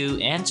 review,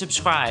 and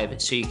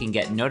subscribe so you can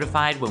get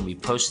notified when we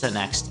post the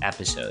next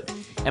episode.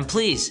 And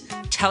please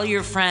tell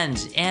your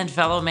friends and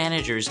fellow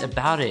managers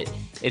about it.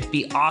 It'd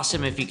be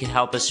awesome if you could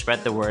help us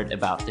spread the word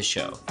about the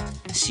show.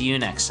 See you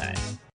next time.